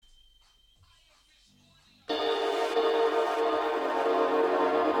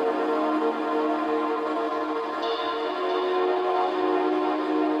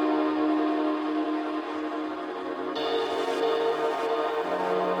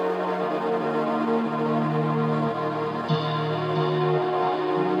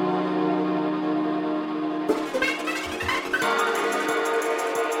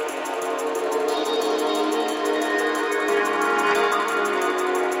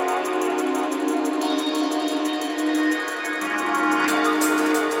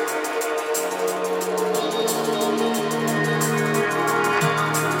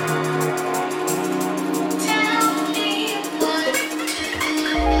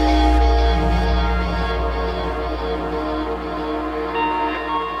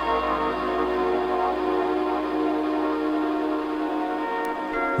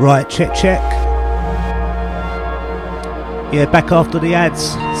Right, check. Yeah, back after the ads.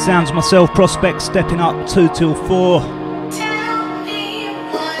 Sounds myself, Prospect, stepping up 2 till 4.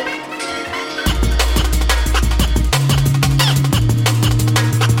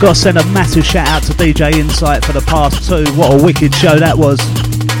 Gotta send a massive shout out to DJ Insight for the past 2. What a wicked show that was.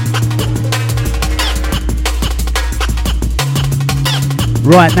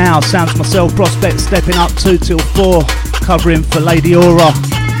 Right now, sounds myself, Prospect, stepping up 2 till 4, covering for Lady Aura.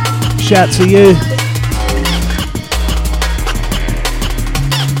 Shout to you.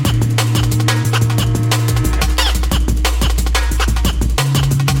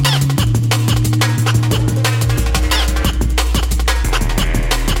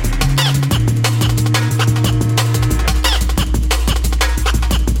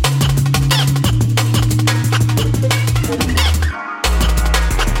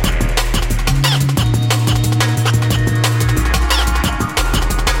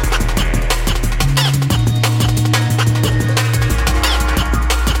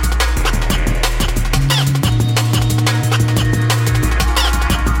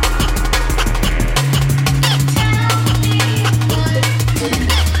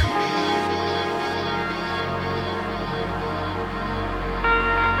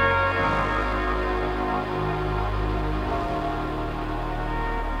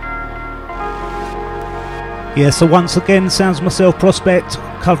 Yeah, so once again, sounds myself, Prospect,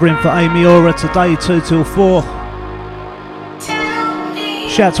 covering for Amy Aura today, 2 till 4.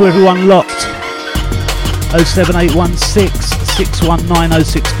 Shout to everyone locked. 07816 619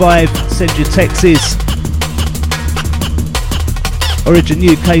 065. Send your texts.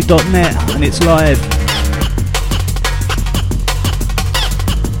 OriginUK.net, and it's live.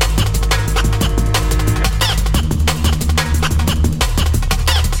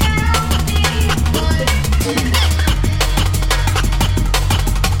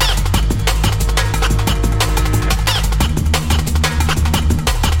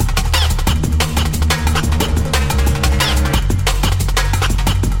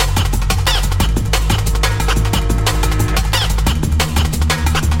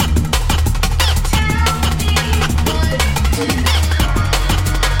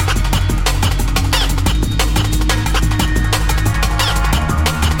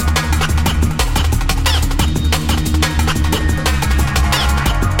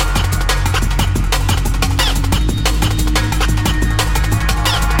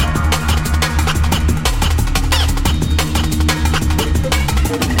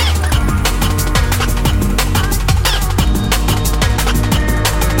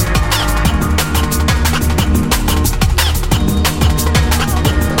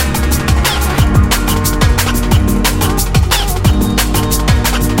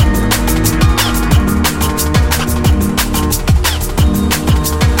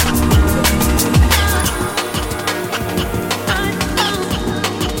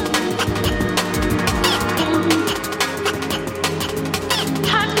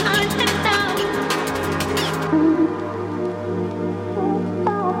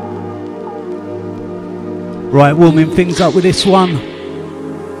 Right, warming things up with this one.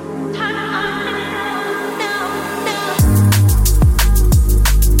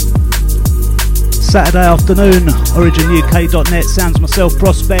 Saturday afternoon, OriginUK.net, sounds myself,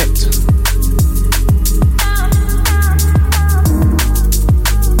 Prospect.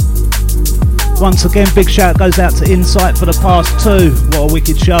 Once again, big shout goes out to Insight for the past 2. What a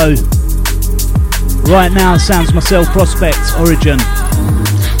wicked show. Right now, sounds myself, Prospect, Origin.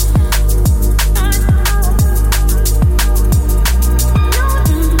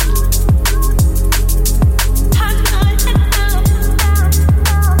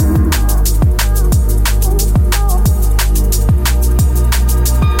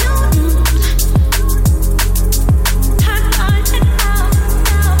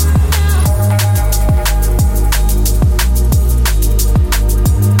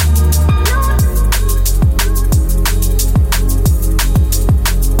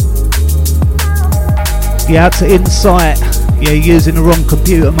 Yeah, out to Insight. Yeah, using the wrong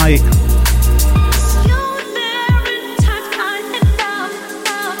computer, mate.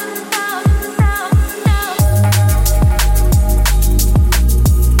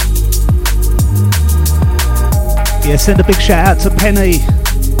 Yeah, send a big shout out to Penny.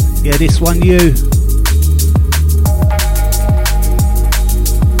 Yeah, this one you.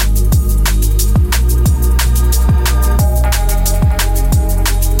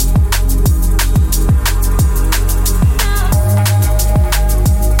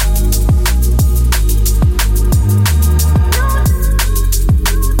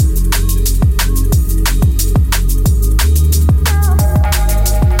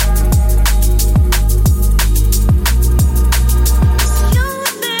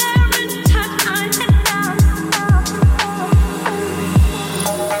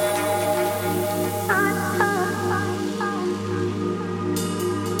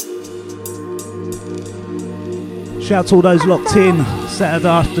 Shout to all those locked in. Saturday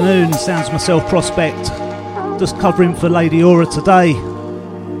afternoon, sounds myself Prospect. Just covering for Lady Aura today.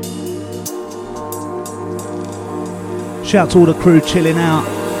 Shout to all the crew chilling out.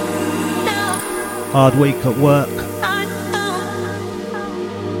 Hard week at work.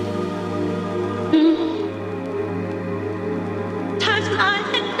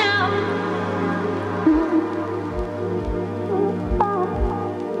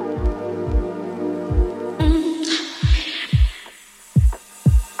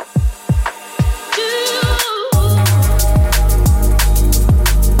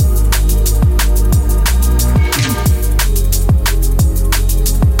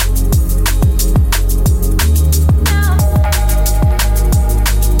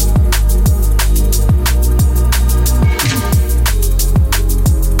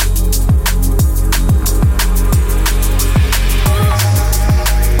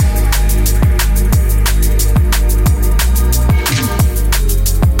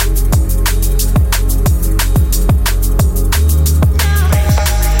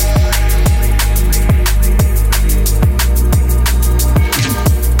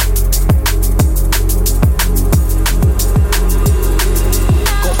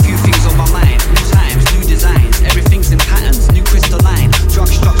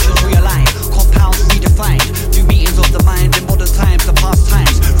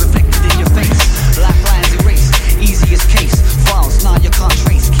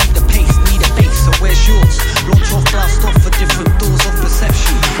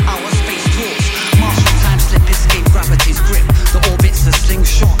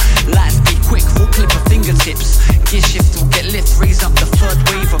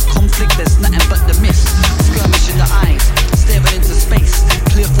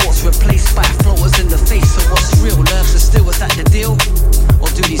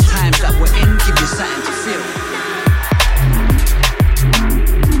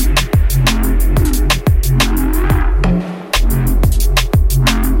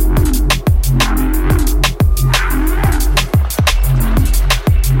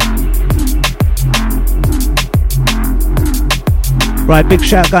 Right, big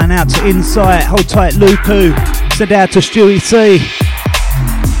shout going out to Insight, hold tight Luku, send out to Stewie C.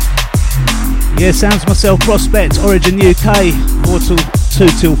 Yeah, sounds myself Prospect, Origin UK, 2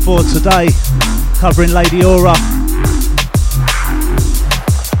 till 4 today, covering Lady Aura.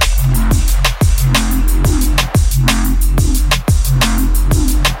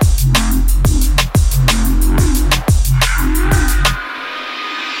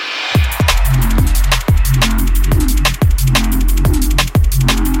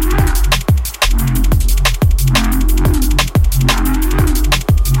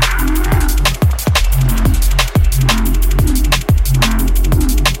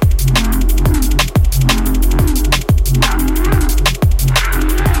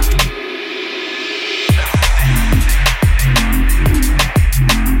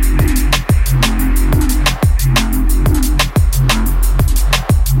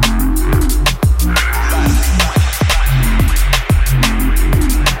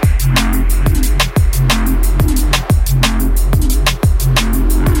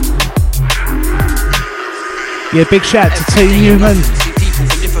 Yeah, big shout to Team Newman.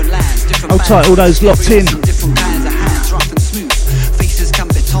 Hold tight, all those locked in. Faces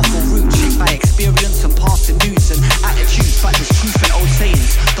can be tough or rude, shaped by experience and past moods and attitudes. But there's truth in old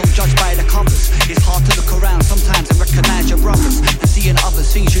sayings. Don't judge by the covers. It's hard to look around sometimes and recognize your brothers. And seeing other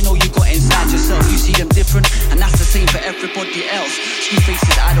things you know you got inside yourself. You see them different, and that's the same for everybody else. Street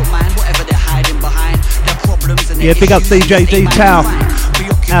faces, I don't mind whatever they're hiding behind. Their problems and yeah, big up DJ D-Tow.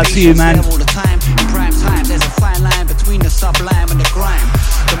 Out to you, man. There's a fine line between the sublime and the grime.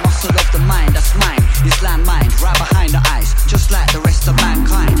 The muscle of the mind, that's mine, is landmine, right behind the eyes, just like the rest of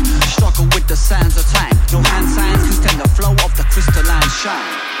mankind. Struggle with the sands of time, no hand signs can stem the flow of the crystalline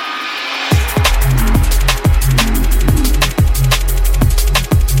shine.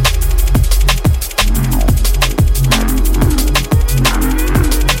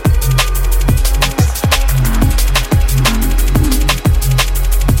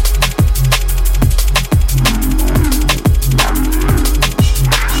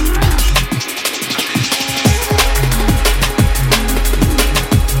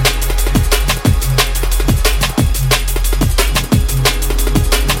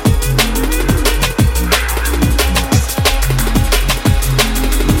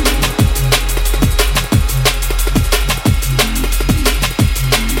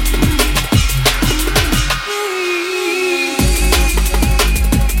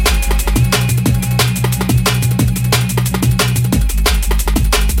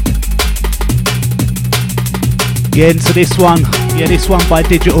 Yeah, into this one. Yeah, this one by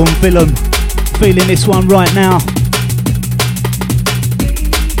Digital and Villain. Feeling this one right now.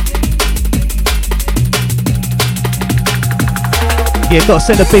 Yeah, gotta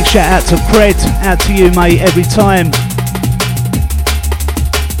send a big shout out to Cred. Out to you, mate, every time.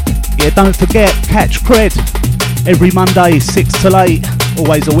 Yeah, don't forget, catch Cred every Monday, 6 till 8.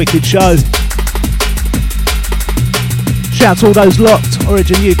 Always a wicked show. Shout out to all those locked.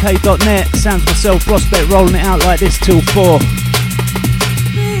 OriginUK.net. Sounds myself, Prospect, rolling it out like this till 4.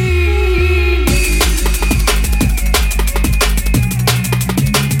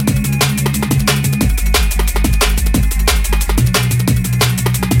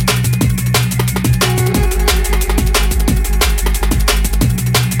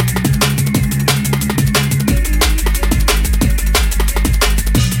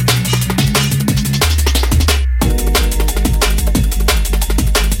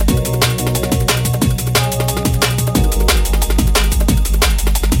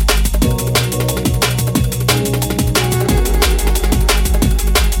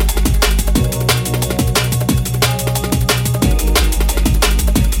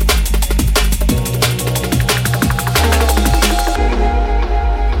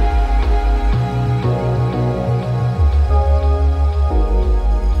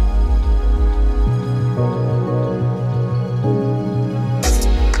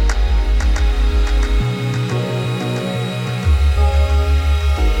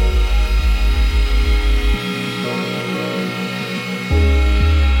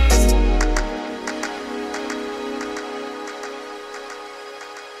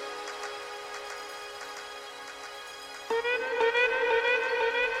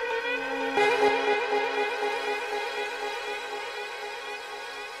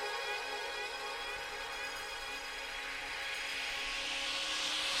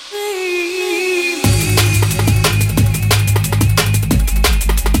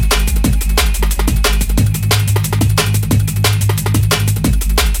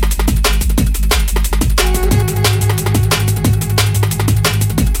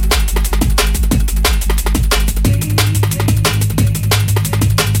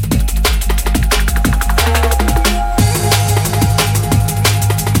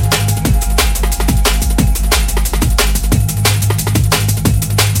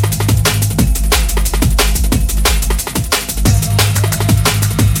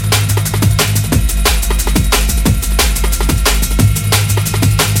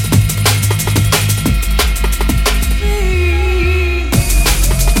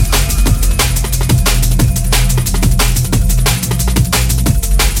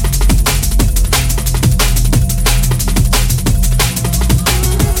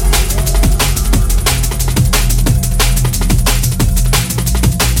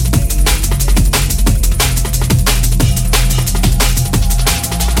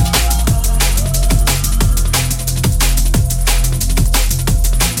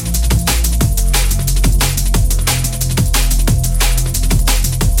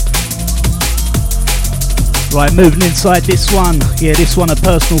 Right, moving inside this one. Yeah, this one a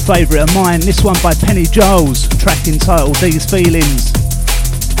personal favourite of mine. This one by Penny Jones, track entitled These Feelings.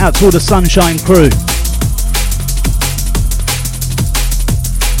 Out to all the Sunshine crew.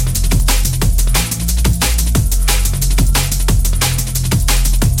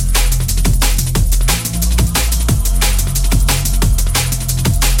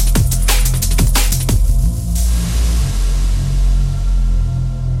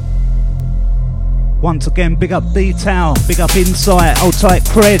 Once again, big up Detail, big up Insight, old tight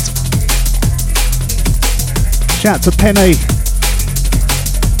Cred. Shout to Penny.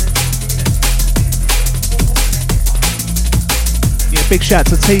 Yeah, big shout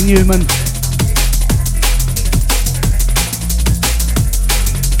to T Newman.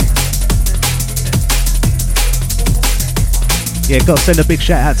 Yeah, got to send a big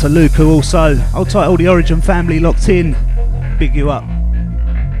shout out to Luca also. Old tight, all the Origin family locked in. Big you up.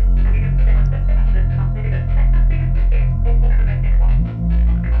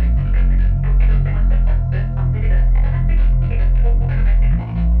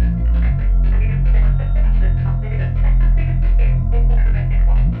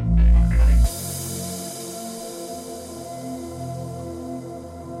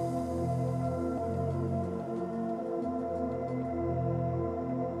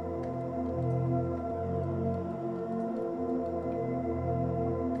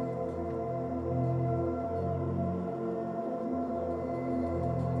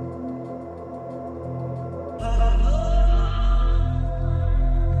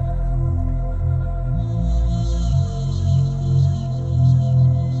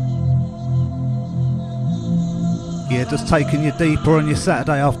 just taking you deeper on your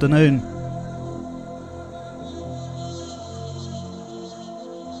Saturday afternoon.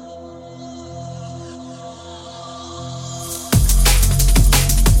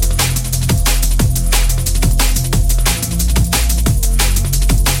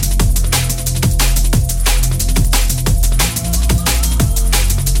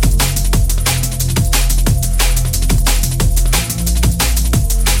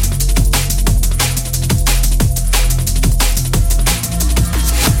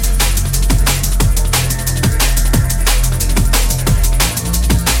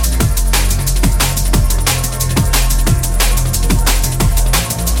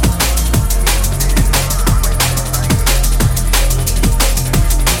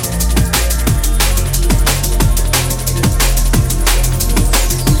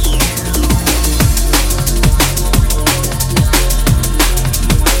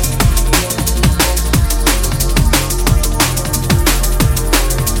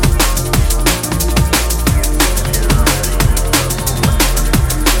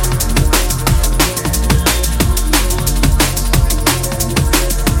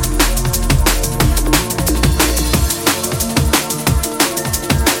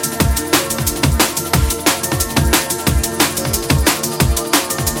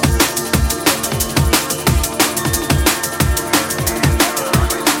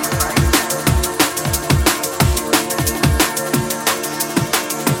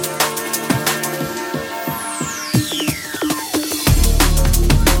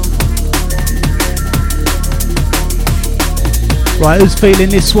 Right, who's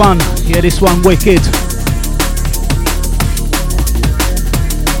feeling this one? Yeah, this one wicked.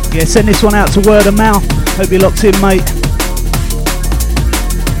 Yeah, send this one out to word of mouth. Hope you're locked in, mate.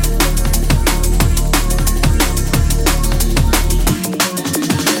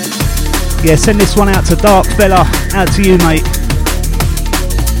 Yeah, send this one out to Dark Fella. Out to you, mate.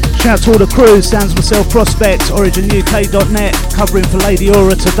 Shout out to all the crew. Sounds Myself Prospect, OriginUK.net, covering for Lady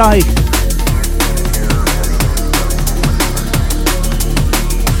Aura today.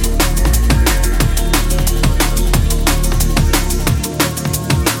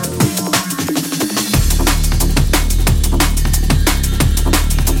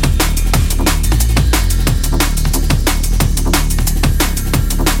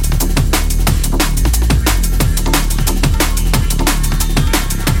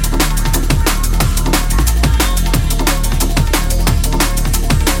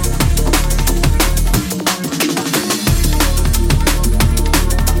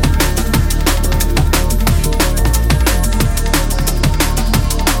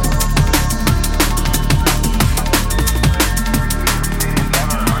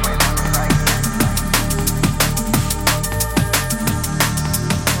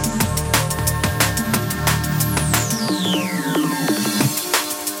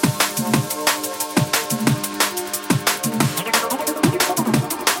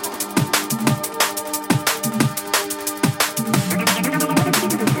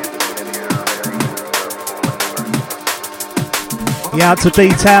 Yeah, out to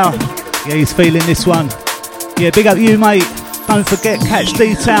Detail. Yeah, he's feeling this one. Yeah, big up you, mate. Don't forget, catch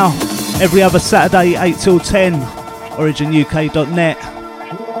Detail every other Saturday, 8 till 10. OriginUK.net.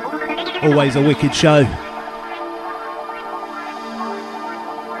 Always a wicked show.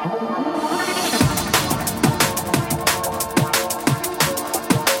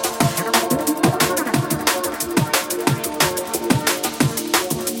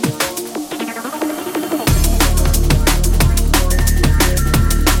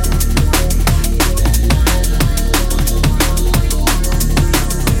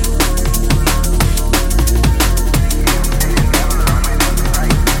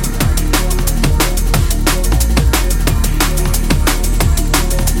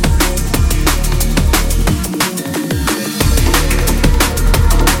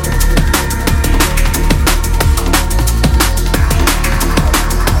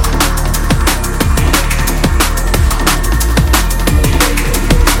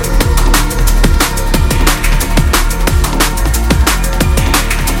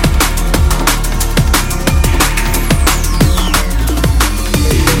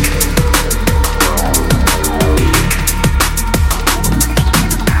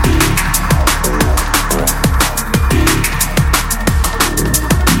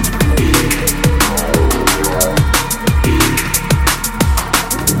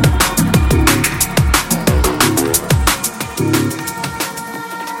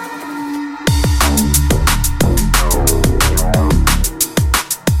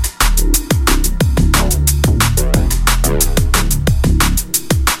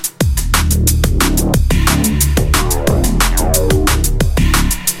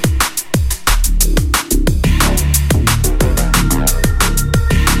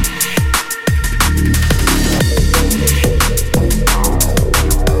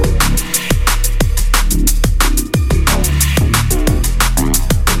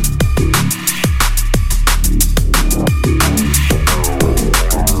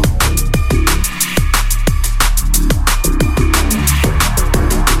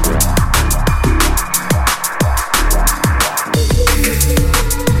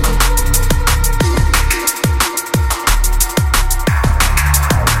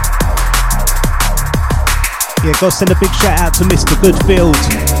 got to send a big shout out to Mr. Goodfield.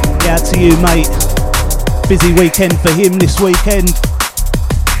 Yeah, out to you, mate. Busy weekend for him this weekend.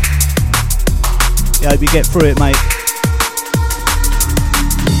 Yeah, hope you get through it, mate.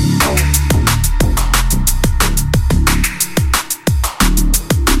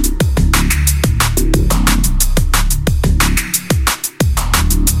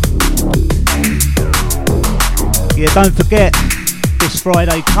 Yeah, don't forget, this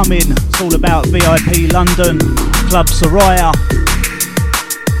Friday coming, it's all about VIP London, Club Soraya.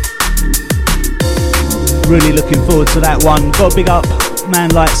 Really looking forward to that one. Got to big up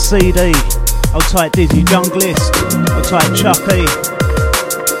man like CD, I'll type Dizzy Junglist, I'll type Chucky,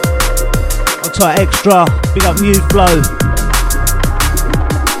 I'll type Extra, big up New Flow.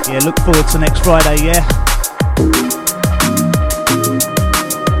 Yeah, look forward to next Friday, yeah.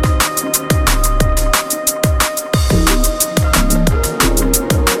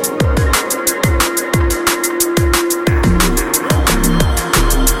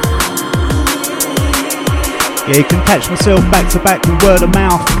 Yeah, you can catch myself back to back with Word of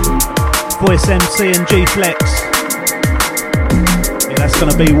Mouth, Voice MC and G Flex. Yeah, that's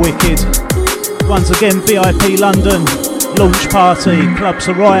gonna be wicked. Once again, VIP London, launch party, Club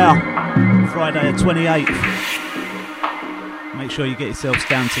Soraya, Friday the 28th. Make sure you get yourselves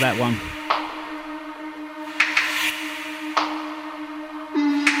down to that one.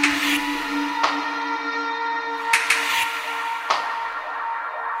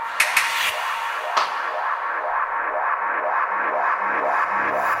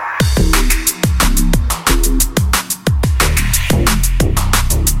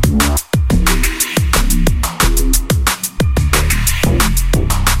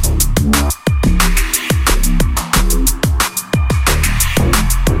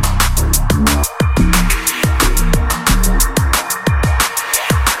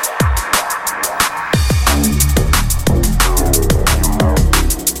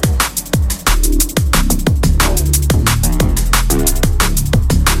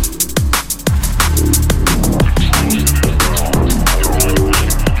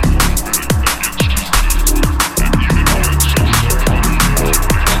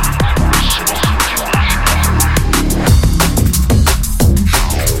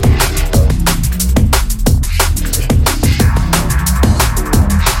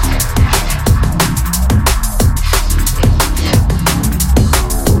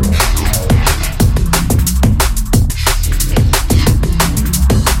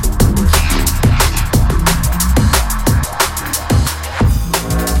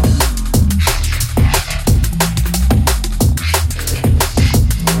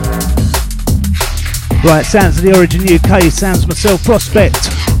 Right, sounds of the Origin UK, sounds myself Prospect.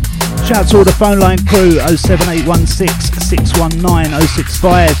 Shout out to all the phone line crew, 07816 619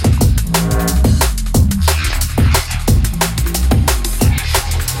 065.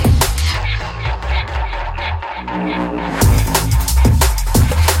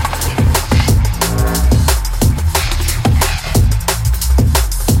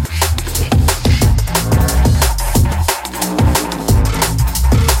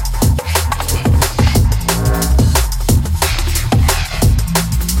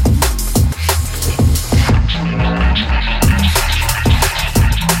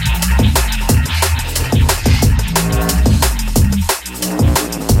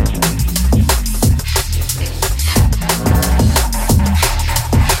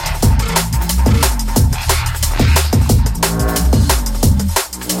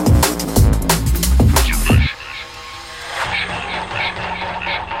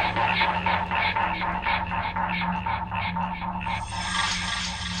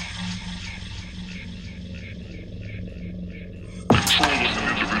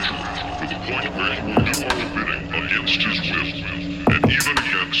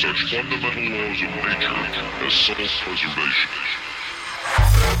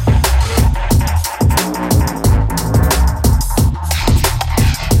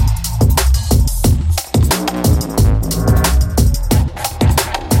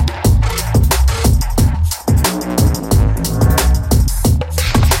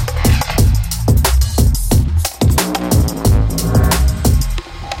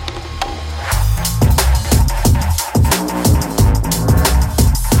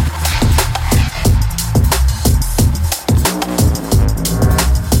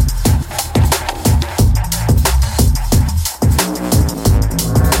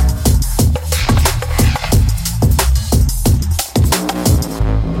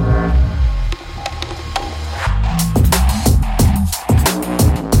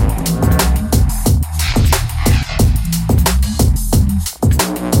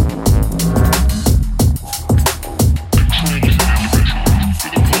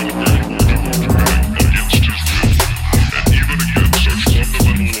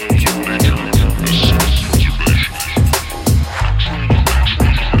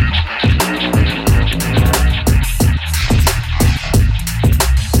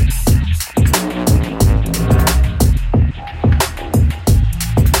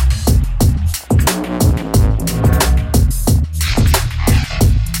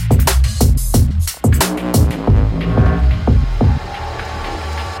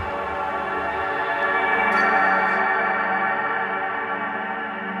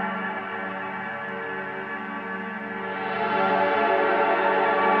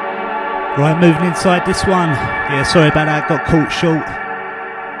 Right, moving inside this one. Yeah, sorry about that, got caught short.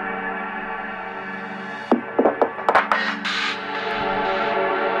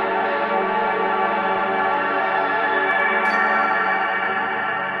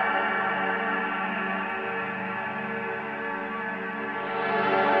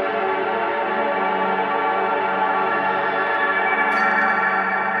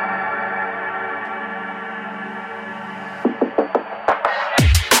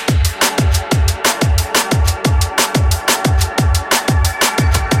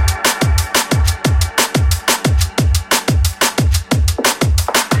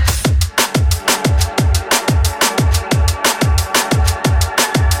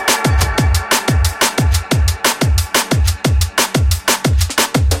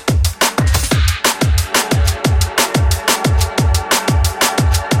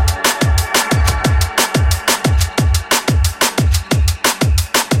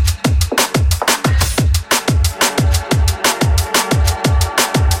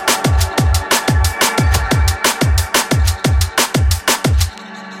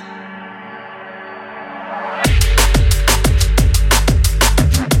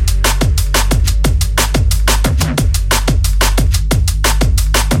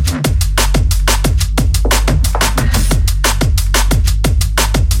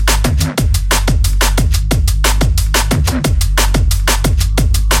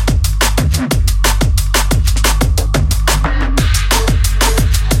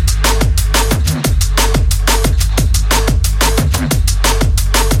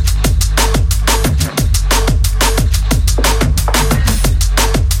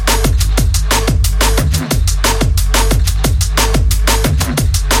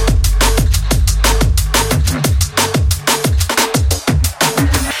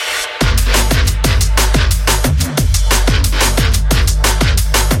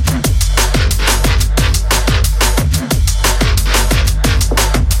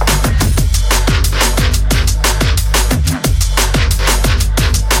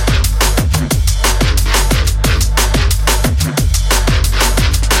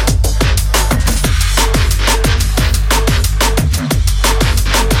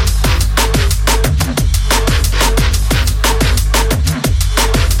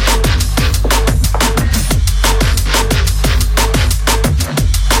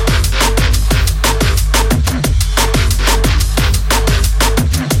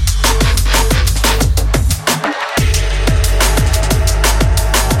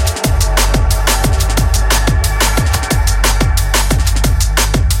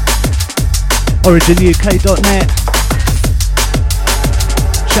 OriginUK.net.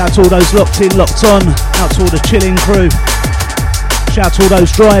 Shout out to all those locked in, locked on. Out to all the chilling crew. Shout out to all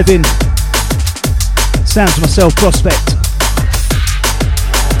those driving. Sounds to myself, Prospect.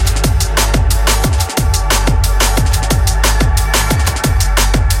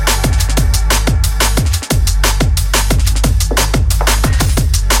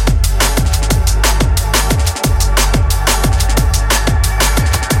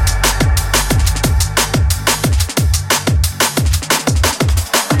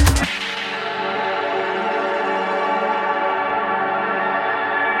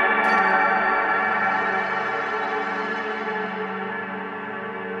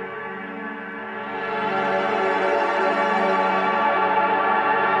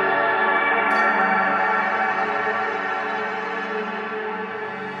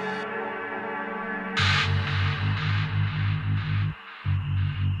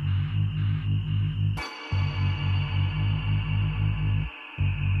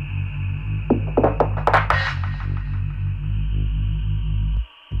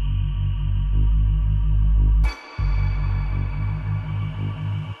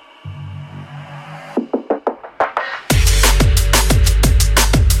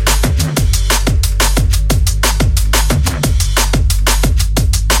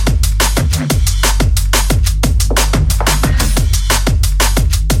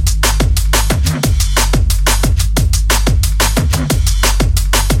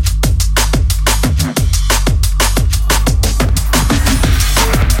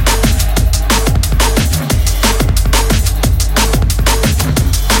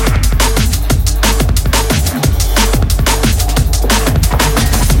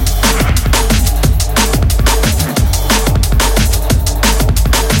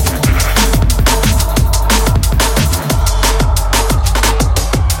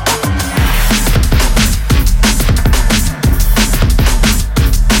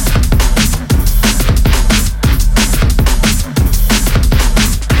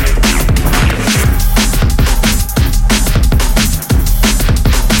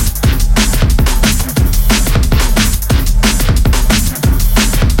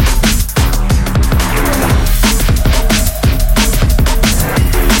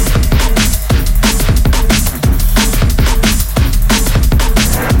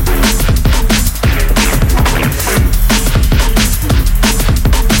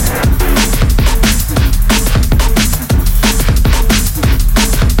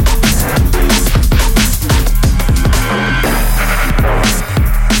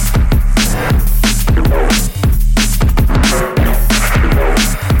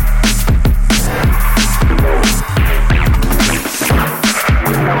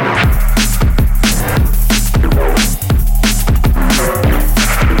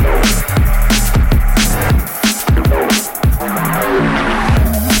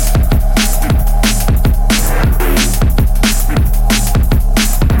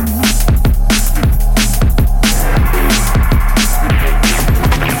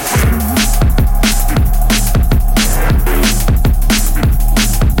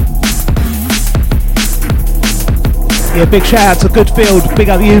 Yeah, big shout out to Goodfield. Big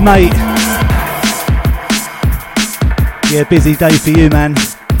up you, mate. Yeah, busy day for you, man.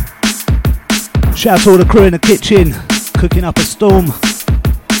 Shout out to all the crew in the kitchen, cooking up a storm.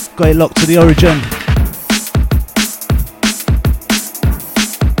 Got it locked to the Origin.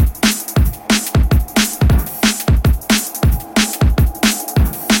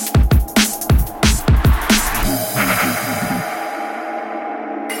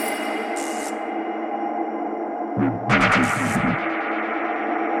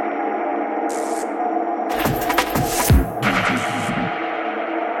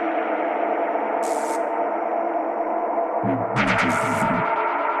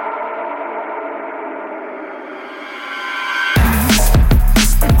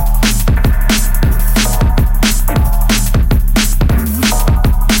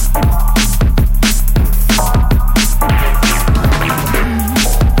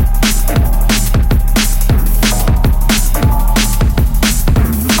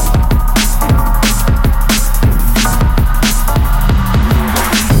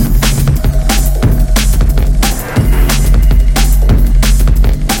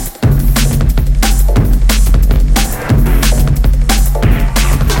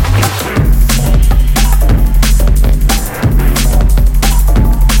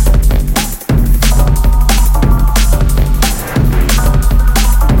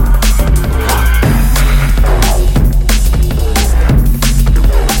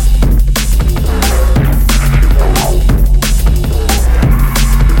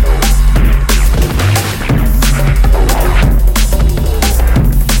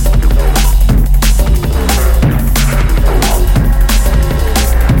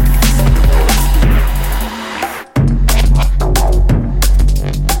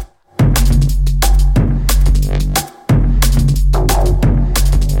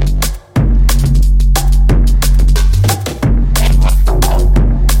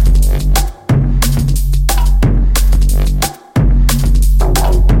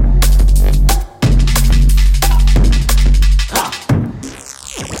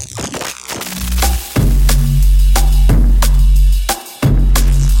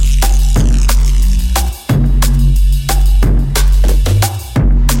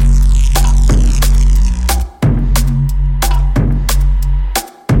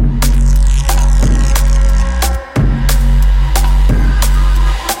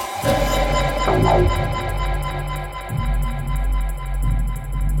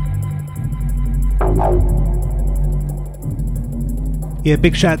 Yeah,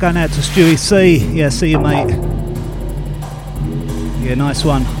 big shout going out to Stewie C. Yeah, see you, mate. Yeah, nice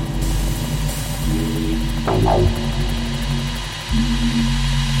one.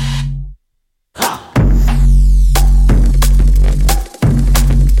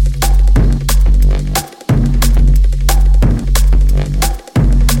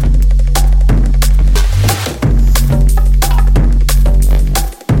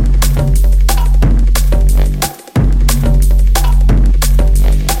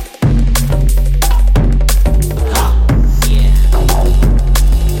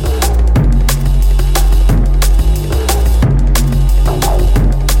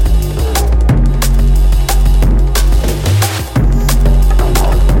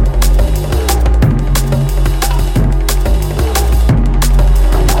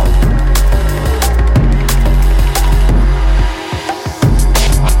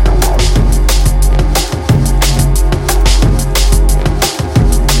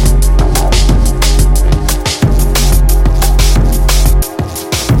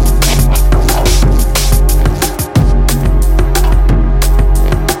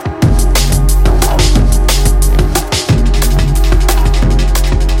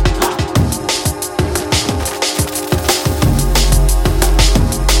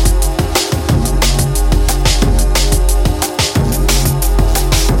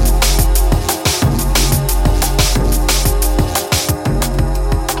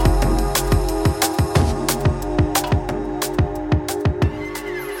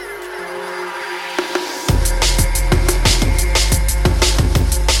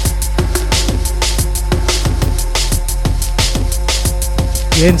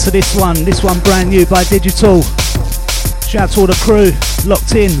 Into this one brand new by Digital. Shout out to all the crew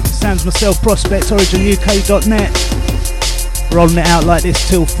locked in. Sounds myself, Prospect, OriginUK.net. Rolling it out like this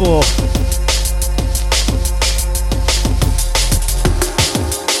till 4.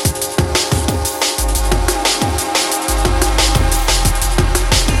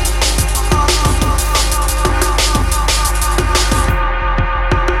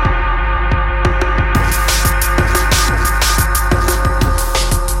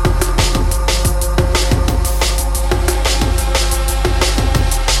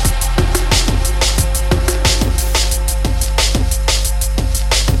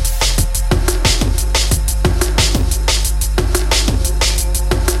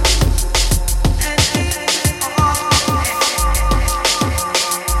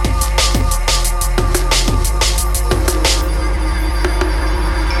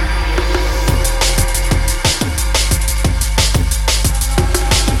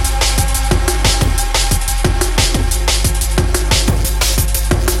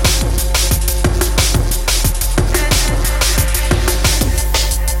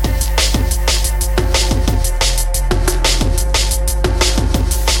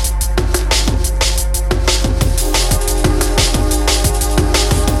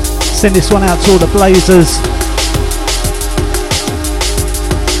 Send this one out to all the Blazers.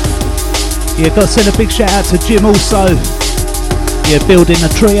 Yeah, got to send a big shout out to Jim also. Yeah, building a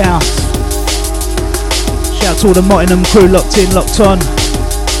treehouse. Shout out to all the Mottingham crew locked in, locked on.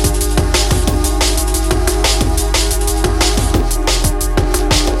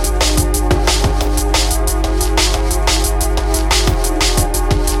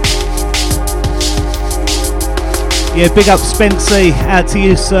 Yeah, big up Spency, out to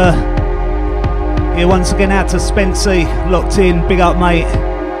you, sir. Yeah, once again out to Spency, locked in, big up mate.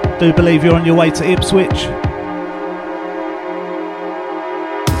 Do believe you're on your way to Ipswich.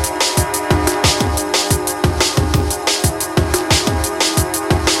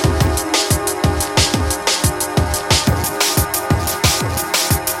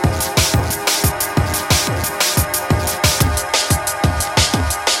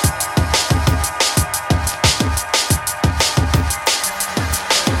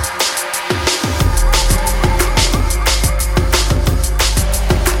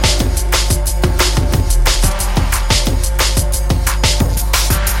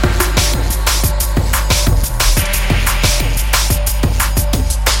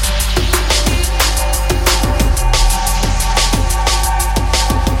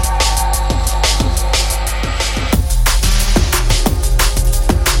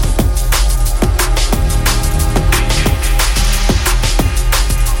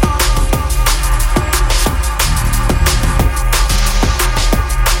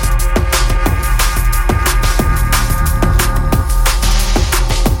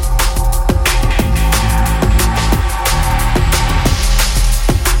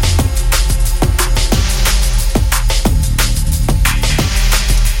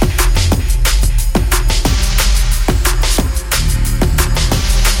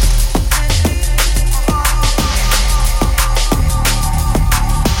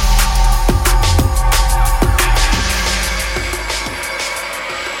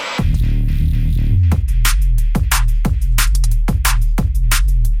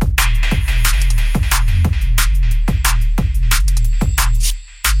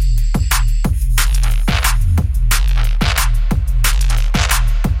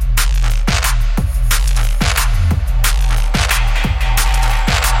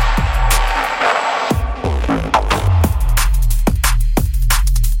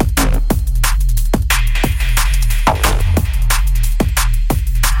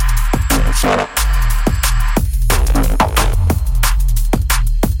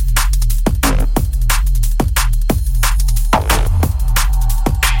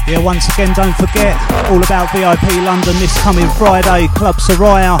 Once again, don't forget, all about VIP London this coming Friday, Club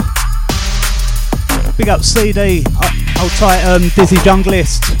Soraya. Big up CD, hold tight, Dizzy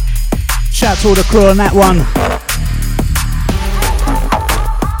Junglist. Shout out to all the crew on that one.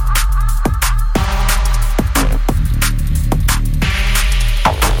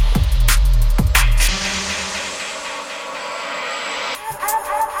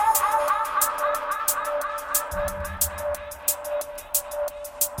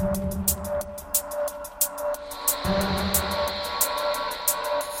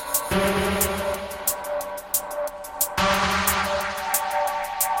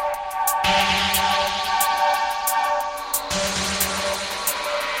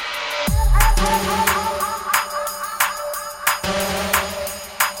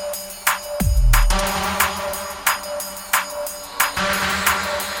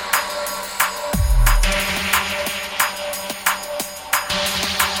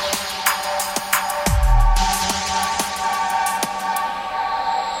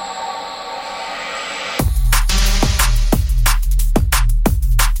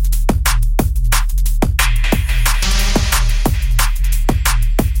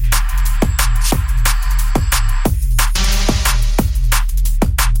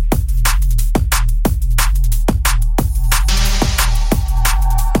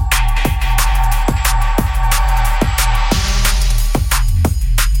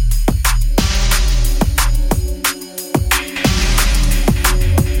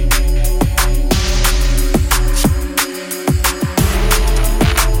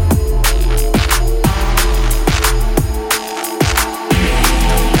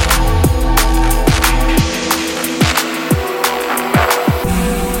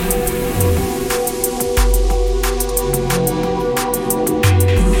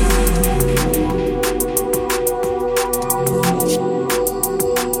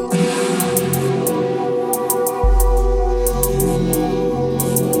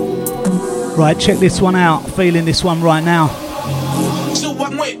 Right, check this one out. Feeling this one right now. So I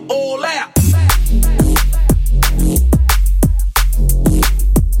went all out.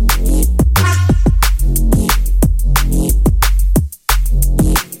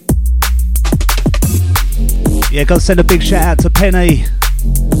 Yeah, gotta send a big shout out to Penny.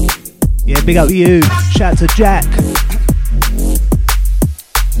 Yeah, big up you. Shout out to Jack.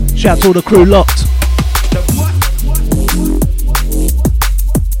 Shout out to all the crew locked.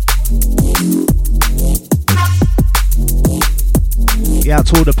 Yeah, out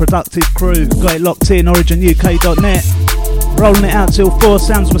to all the productive crew. Got it locked in, originuk.net. Rolling it out till 4,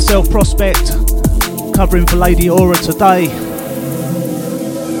 sounds myself, Prospect. Covering for Lady Aura today.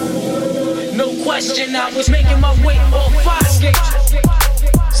 No question, I was making my way off fire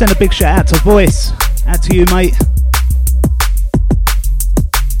escapes. Send a big shout out to Voice. Out to you, mate.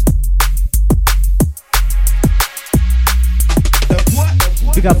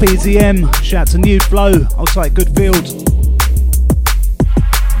 Big up EZM. Shout out to New Flow. Outside Goodfield.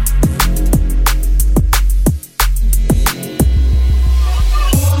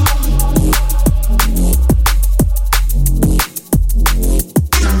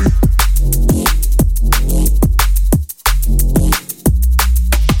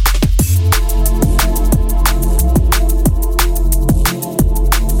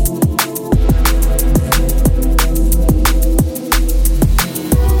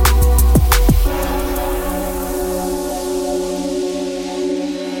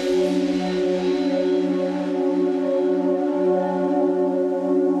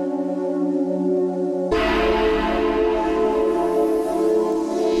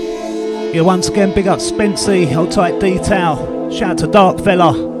 Yeah, once again, big up Spency, Hold Tight Detail. Shout out to Dark Fella.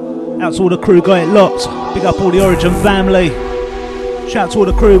 Out to all the crew, got it locked. Big up all the Origin family. Shout out to all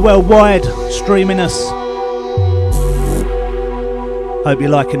the crew worldwide, streaming us. Hope you're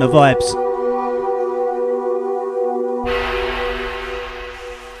liking the vibes.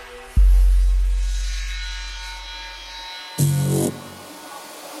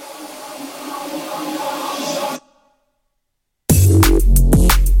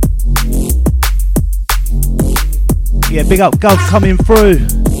 Yeah, big up Gov coming through.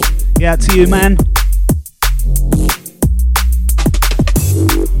 Yeah, out to you, man.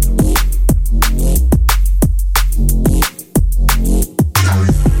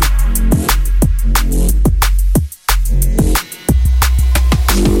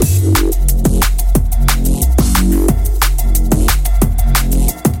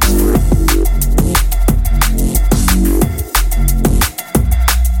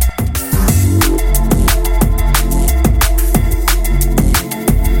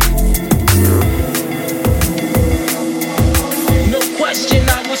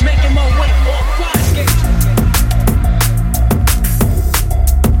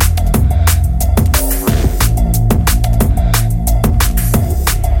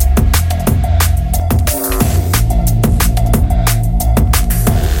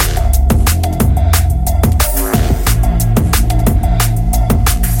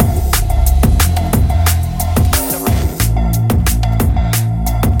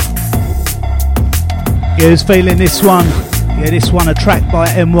 Yeah, who's feeling this one? Yeah, this one a track by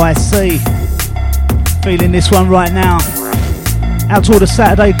NYC. Feeling this one right now. Out to all the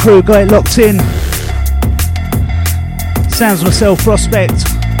Saturday crew, got it locked in. Sounds myself, Prospect,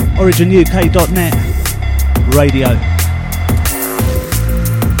 originuk.net, radio.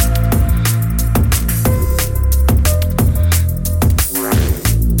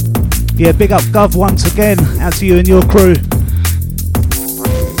 Yeah, big up Gov once again, out to you and your crew.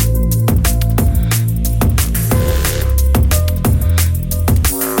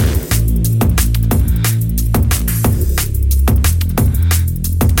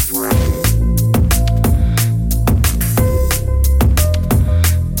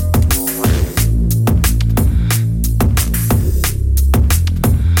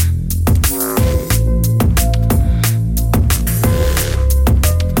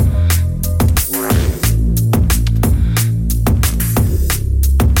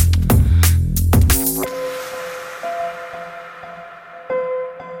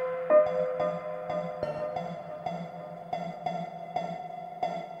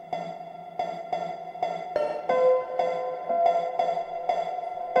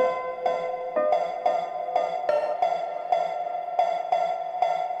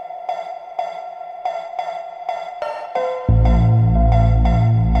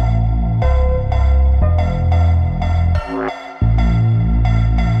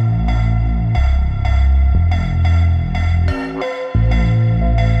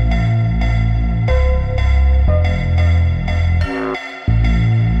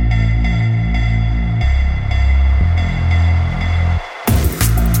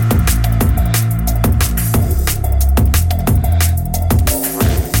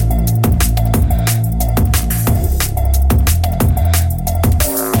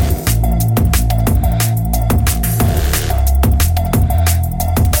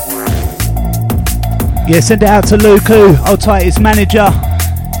 Yeah, send it out to Luku, old tight his manager.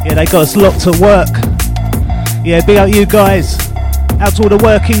 Yeah, they got us locked at work. Yeah, big up you guys. Out to all the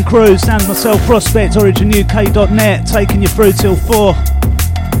working crew, Sound Myself Prospect, OriginUK.net, taking you through till 4.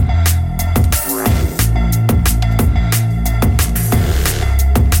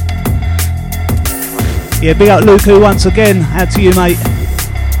 Yeah, big up Luku once again, out to you mate.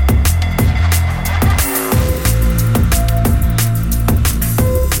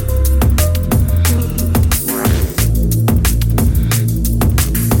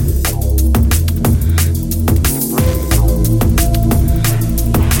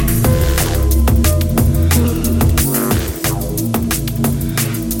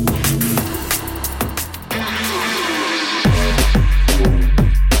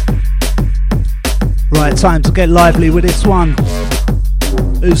 Right, time to get lively with this one.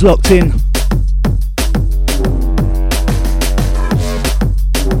 Who's locked in?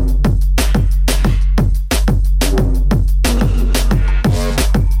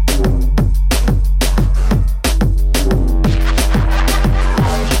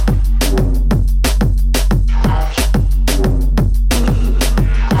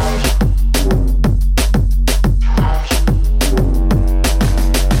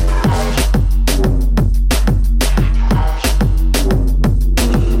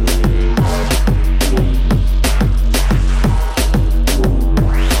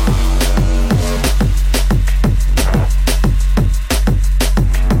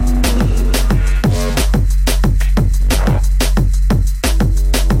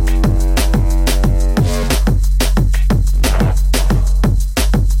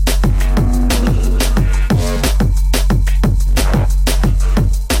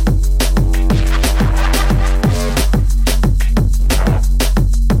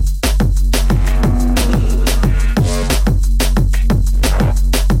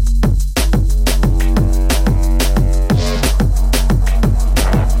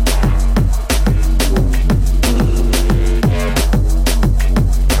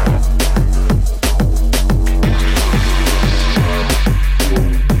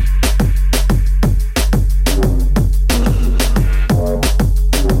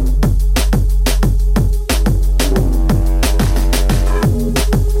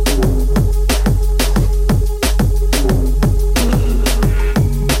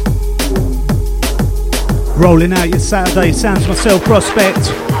 Rolling out your Saturday, Sounds Myself Prospect,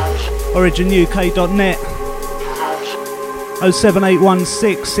 OriginUK.net,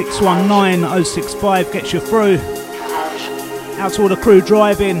 07816 619 065 gets you through. Out to all the crew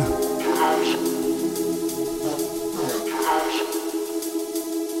driving.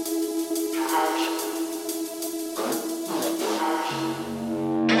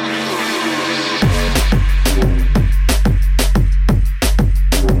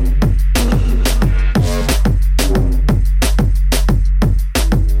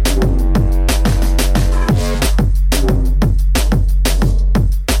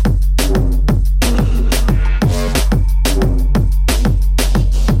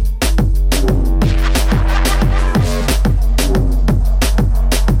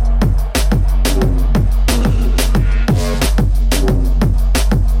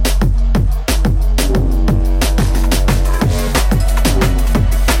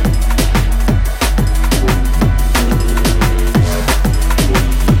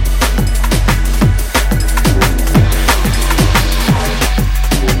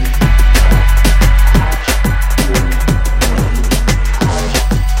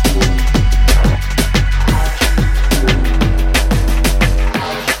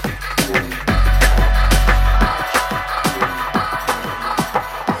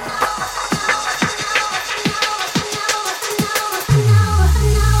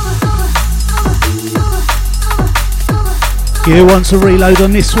 Who wants a reload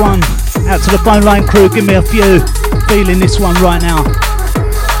on this one? Out to the Bone Line crew, give me a few. Feeling this one right now.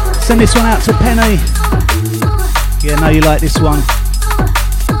 Send this one out to Penny. Yeah, I know you like this one.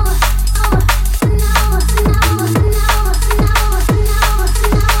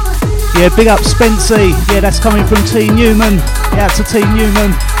 Yeah, big up Spency. Yeah, that's coming from T Newman. Yeah, out to T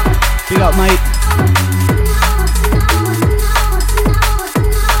Newman. Big up, mate.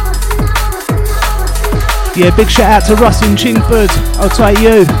 Yeah, big shout out to Russ in Chingford. I'll take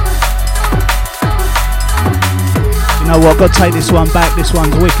you. You know what, gotta take this one back. This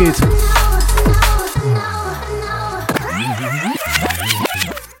one's wicked.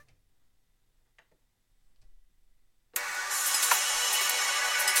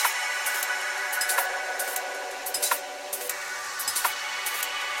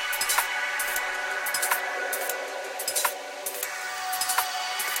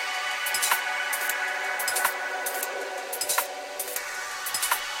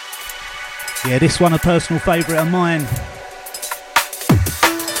 Yeah, this one a personal favourite of mine.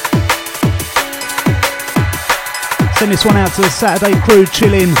 Send this one out to the Saturday crew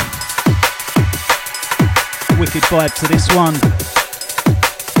chilling. Wicked vibe to this one.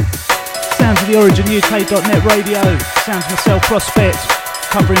 Sounds of the OriginUK.net radio. Sounds myself, Prospect,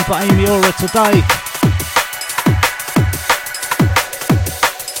 covering for Amy Aura today.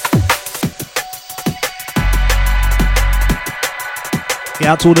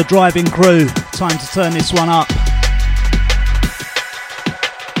 Yeah, out to all the driving crew. Time to turn this one up.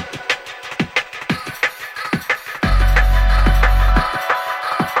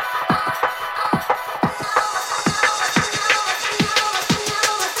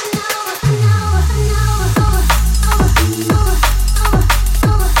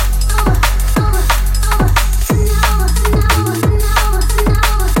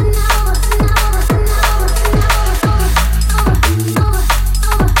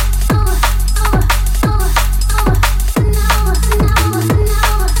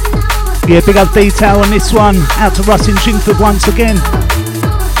 Yeah, big up Detail on this one. Out to Russ in Chingford once again.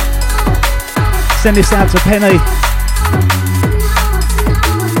 Send this out to Penny.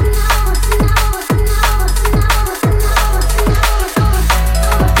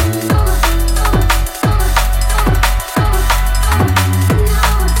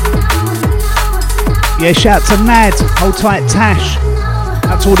 Yeah, shout to Nad. Hold tight, Tash.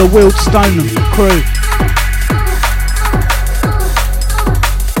 Out to all the Wildstone crew.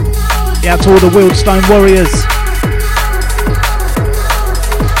 Yeah, out to all the Wildstone Warriors.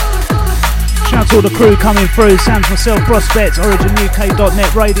 Shout to all the crew coming through. Sounds myself, Prospect,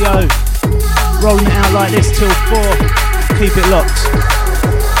 OriginUK.net radio. Rolling it out like this till 4. Keep it locked.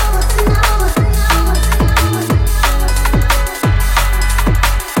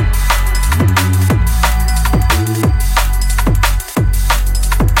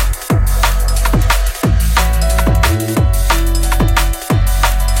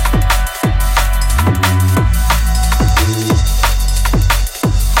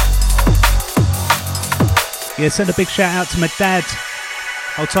 Yeah, send a big shout out to my dad.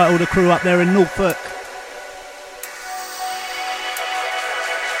 I'll tight all the crew up there in Norfolk.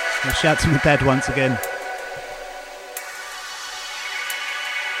 And shout to my dad once again.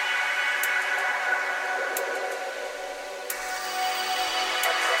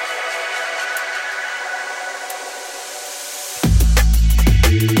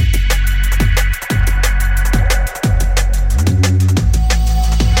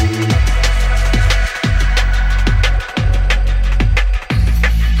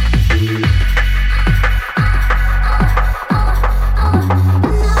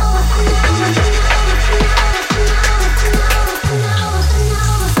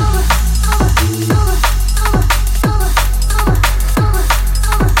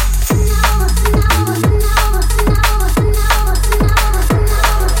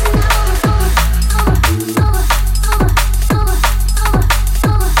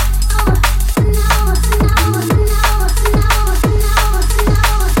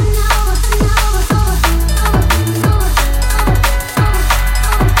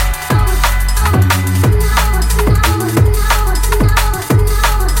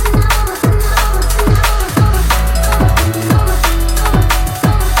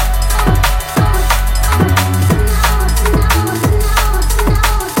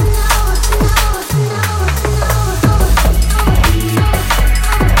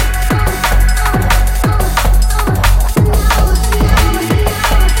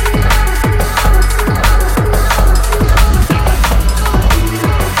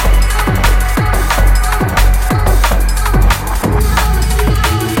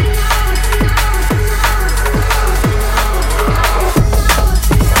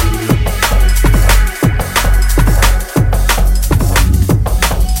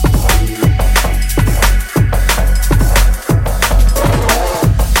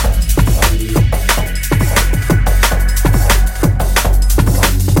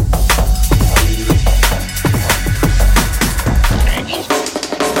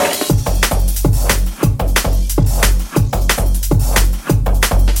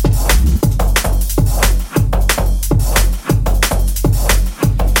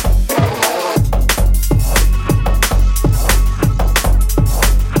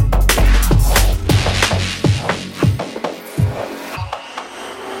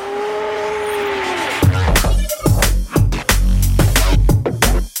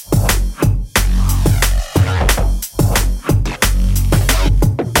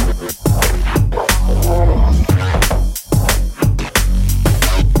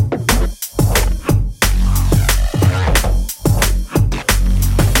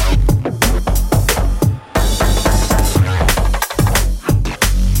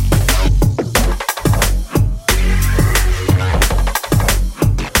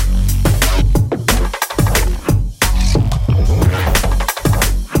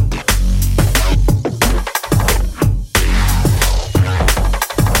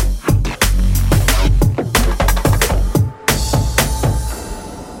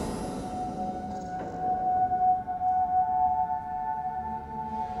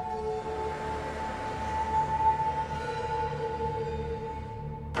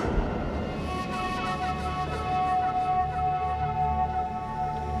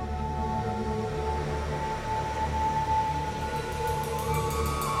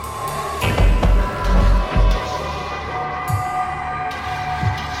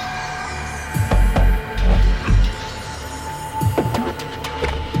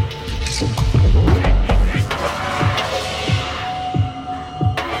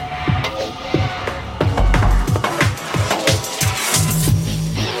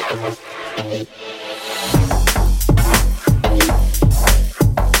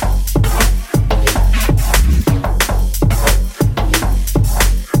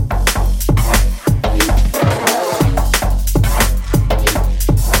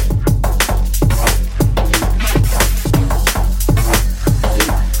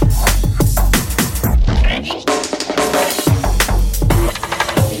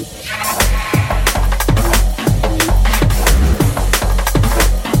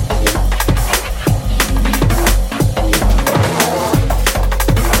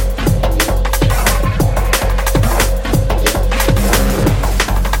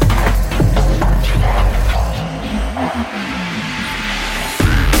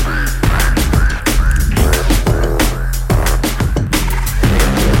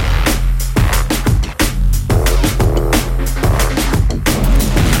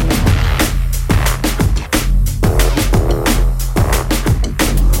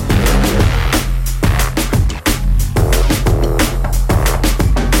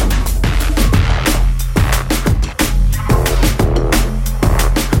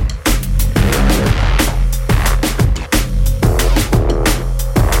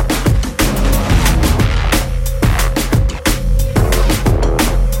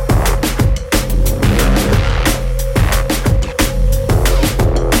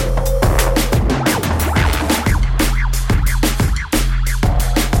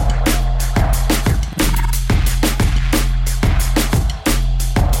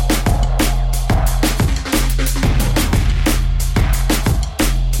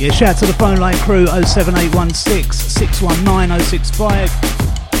 Yeah, shout to the phone line crew 07816 619 065.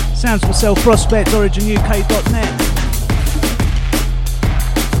 Sounds myself, Prospect, originuk.net.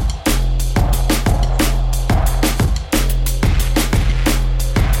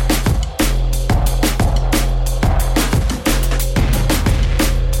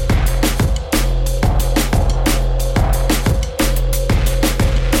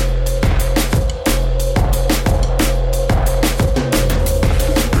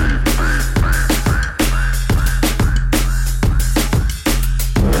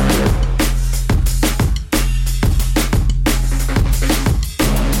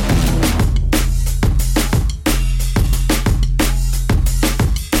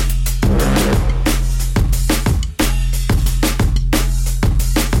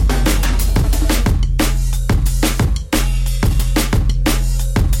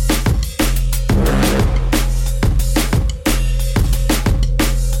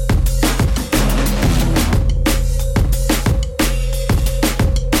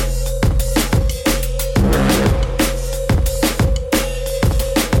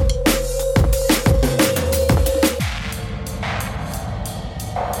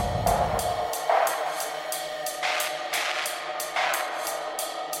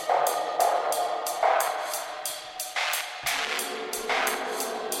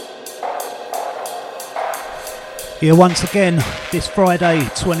 Yeah, once again, this Friday,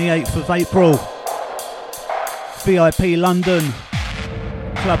 28th of April, VIP London,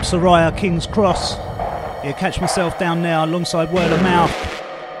 Club Soraya, King's Cross. Yeah, catch myself down there alongside Word of Mouth,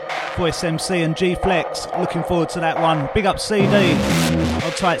 Voice MC and G-Flex. Looking forward to that one. Big up CD,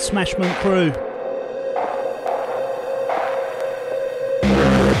 Odd Tight Smashment crew.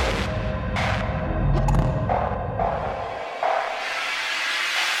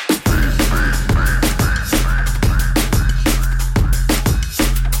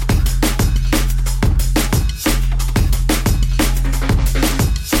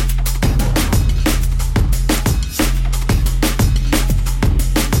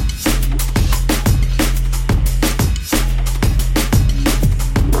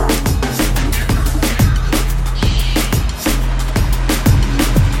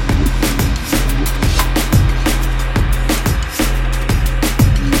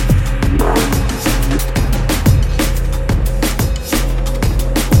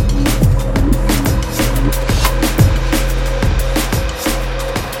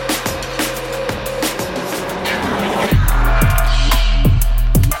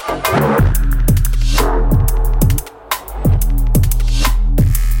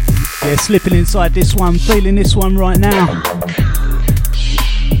 Slipping inside this one, feeling this one right now.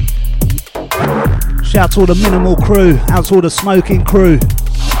 Shout to all the Minimal crew, out to all the Smoking crew.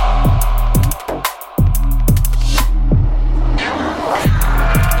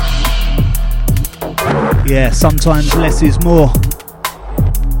 Yeah, sometimes less is more.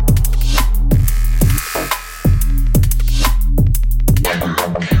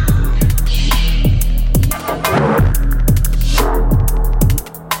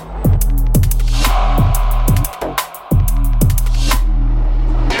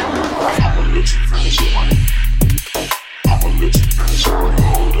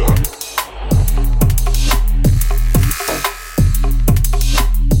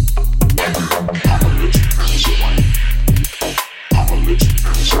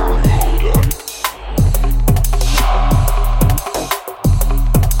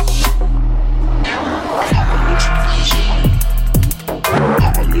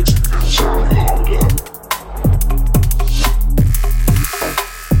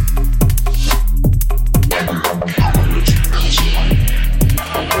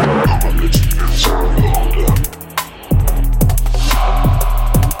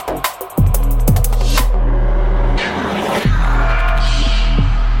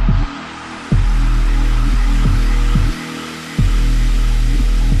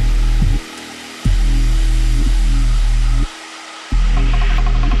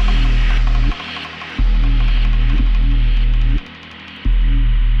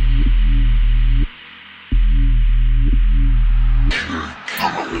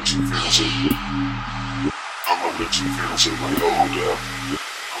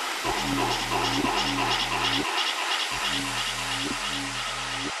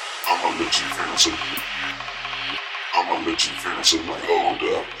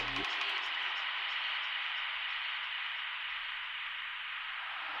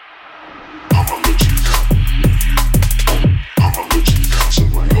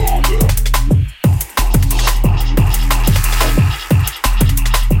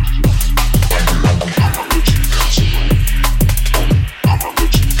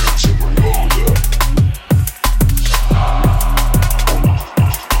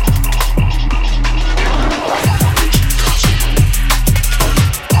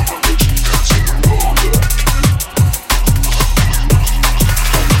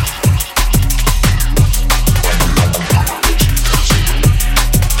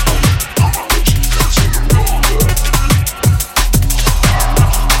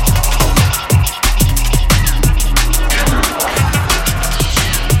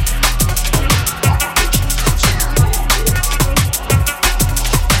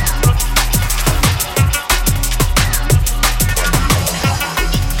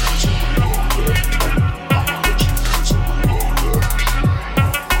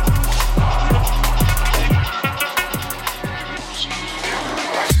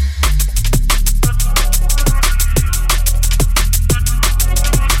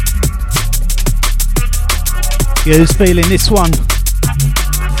 Yeah, who's feeling this one?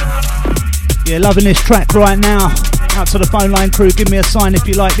 Yeah, loving this track right now. Out to the phone line crew, give me a sign if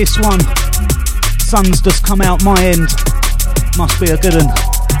you like this one. Sun's just come out my end. Must be a good one.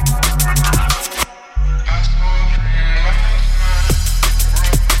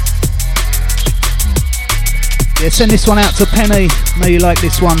 Yeah, send this one out to Penny. Know you like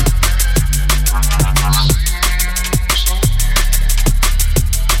this one.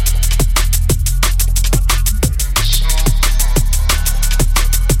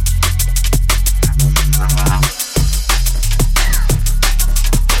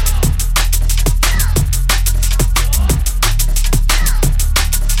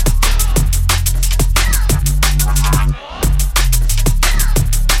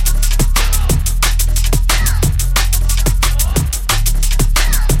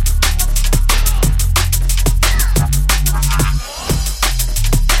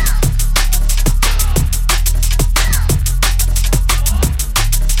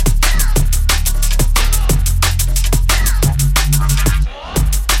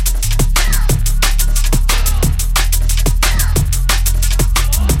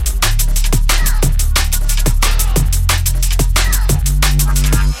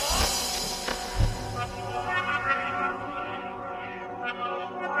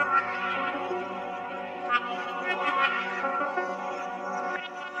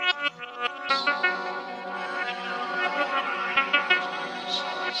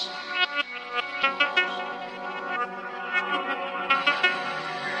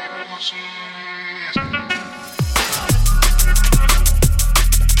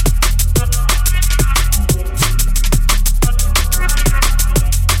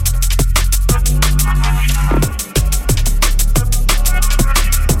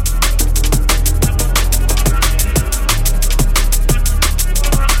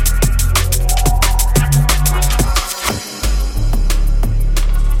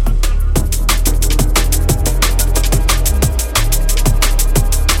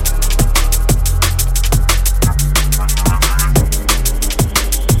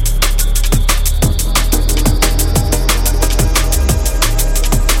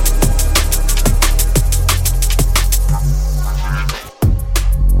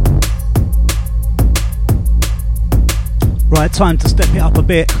 Time to step it up a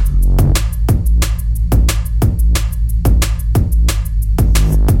bit.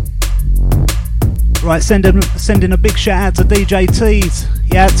 Right, sending a big shout out to DJ Tees.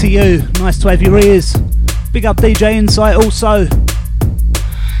 Yeah, out to you. Nice to have your ears. Big up DJ Insight also.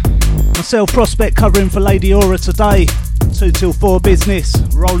 Myself, Prospect, covering for Lady Aura today. 2 till 4 business.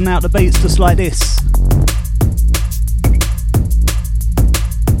 Rolling out the beats just like this.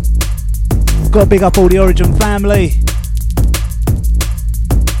 Got to big up all the Origin family.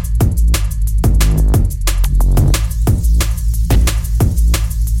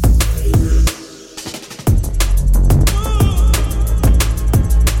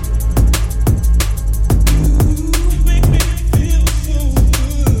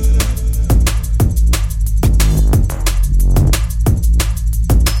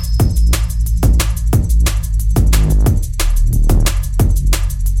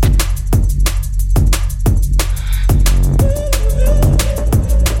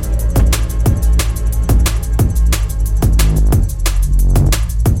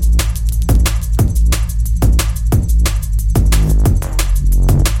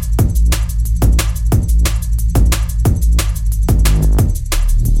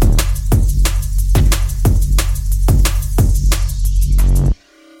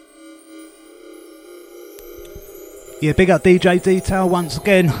 Yeah, big up DJ Detail once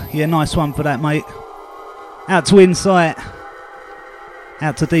again. Yeah, nice one for that, mate. Out to Insight.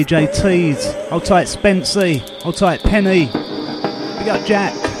 Out to DJ Tees. Hold tight, Spency. Hold tight, Penny. Big up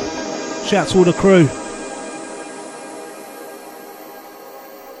Jack. Shout to all the crew.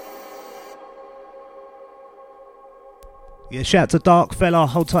 Yeah, shout to Dark Fella.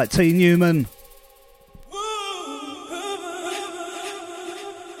 Hold tight, T Newman.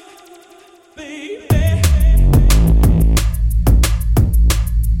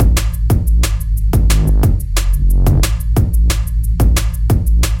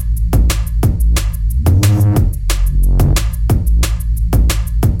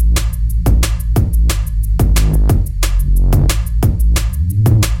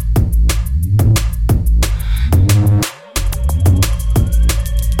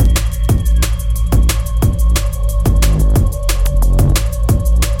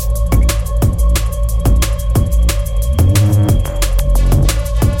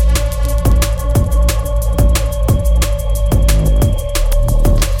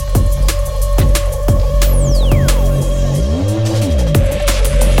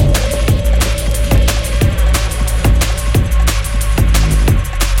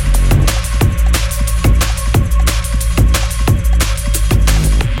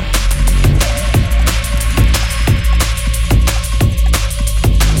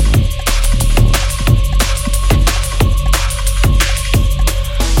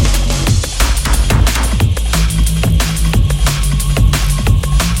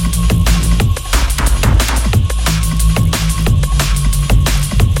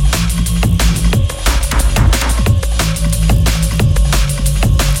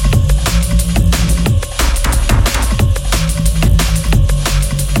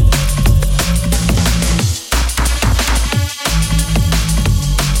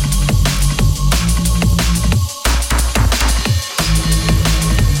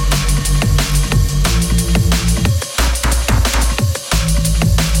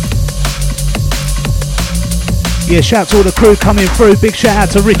 Yeah, shout to all the crew coming through. Big shout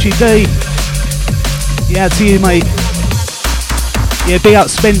out to Richie D. Yeah, out to you, mate. Yeah, big up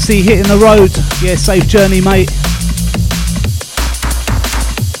Spency hitting the road. Yeah, safe journey, mate.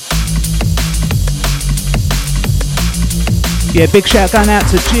 Yeah, big shout going out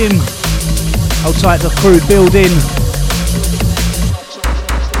to Jim. Hold tight to the crew building.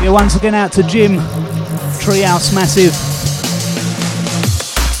 Yeah, once again out to Jim. Treehouse massive.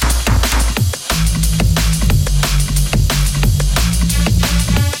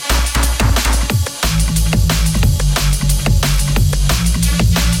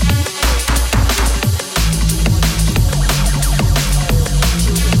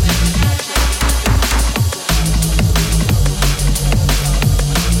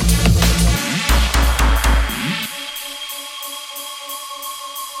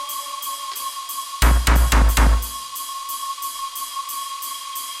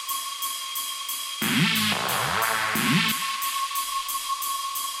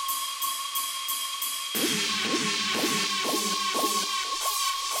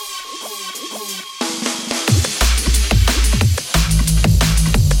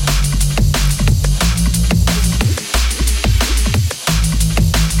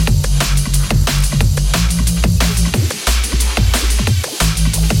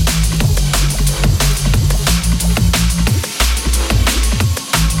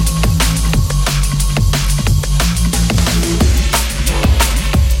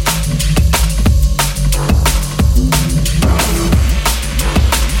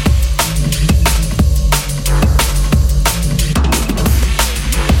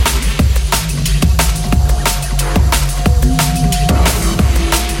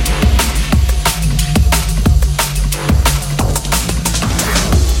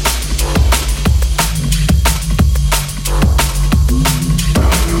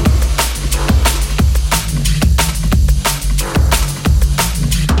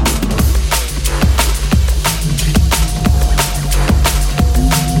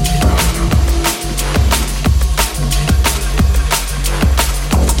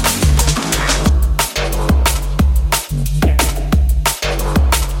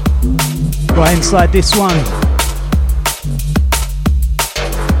 Right inside this one.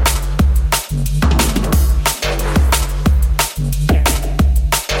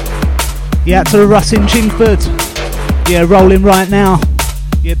 Yeah, to the Russ in Chingford. Yeah, rolling right now.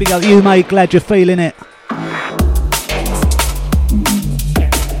 Yeah, big up you, mate. Glad you're feeling it.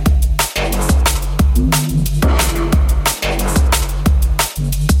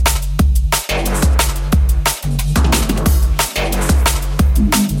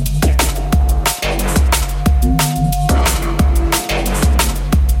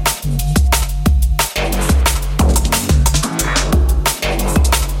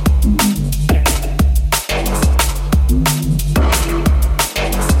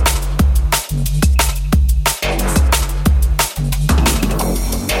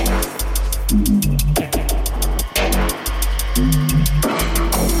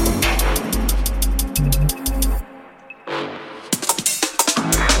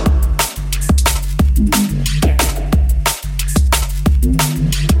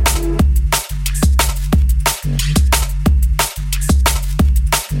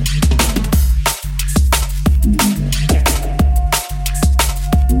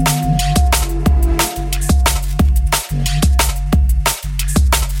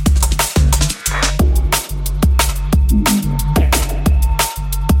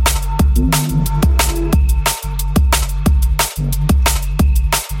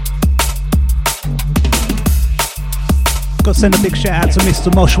 Send a big shout out to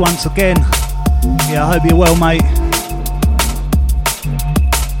Mr. Mosh once again. Yeah, I hope you're well, mate.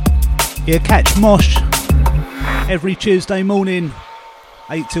 Yeah, catch Mosh every Tuesday morning,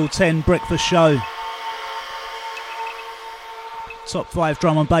 8 till 10, breakfast show. Top 5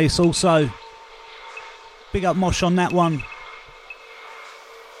 drum and bass also. Big up Mosh on that one.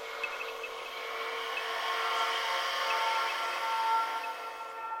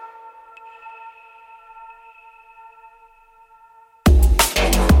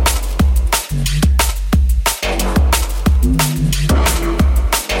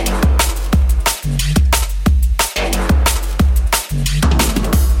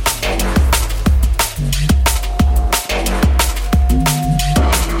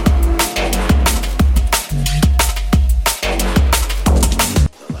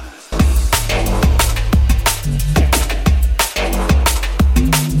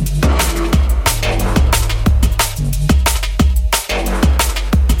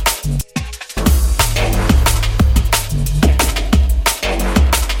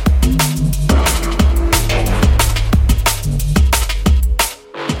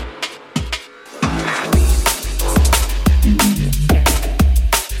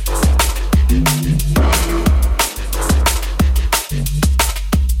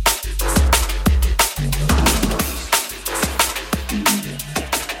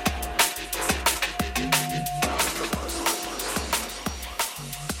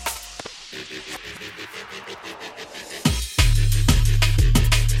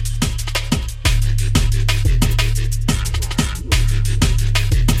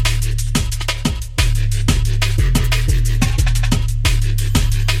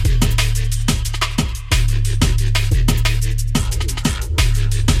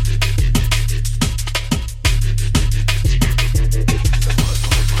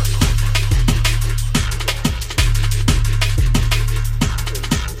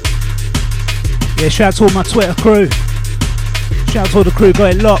 Yeah, shout out to all my Twitter crew. Shout out to all the crew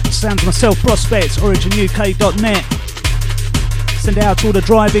got it locked. Sound to myself, Prospect, originuk.net. Send it out to all the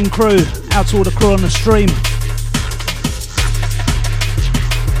driving crew, out to all the crew on the stream.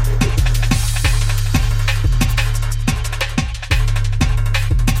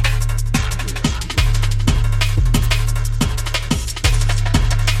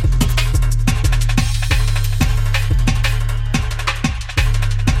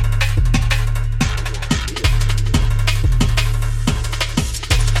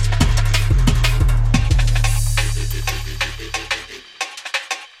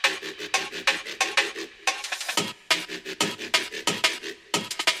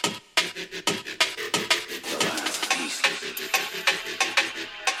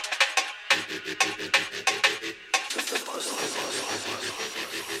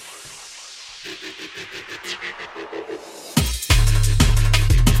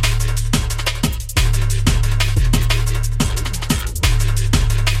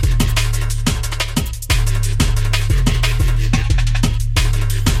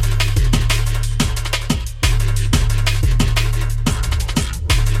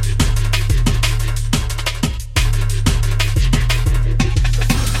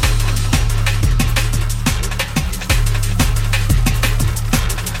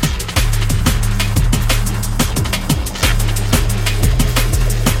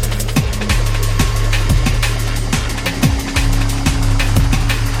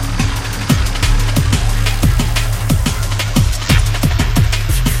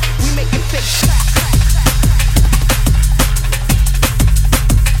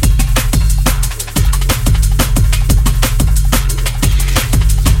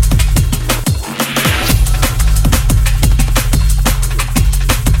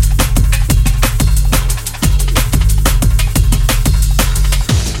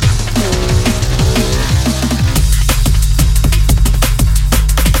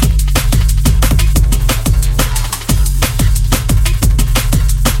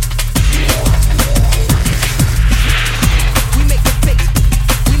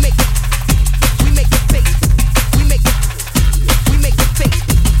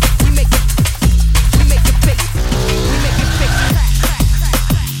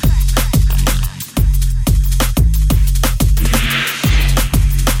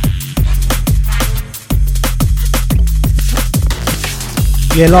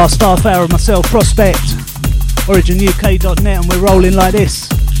 Yeah, last half hour of myself, Prospect, originuk.net, and we're rolling like this.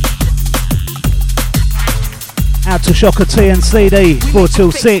 Out to Shocker T and CD, 4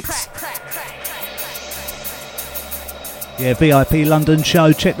 till 6. Yeah, VIP London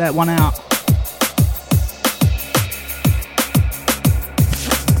show, check that one out.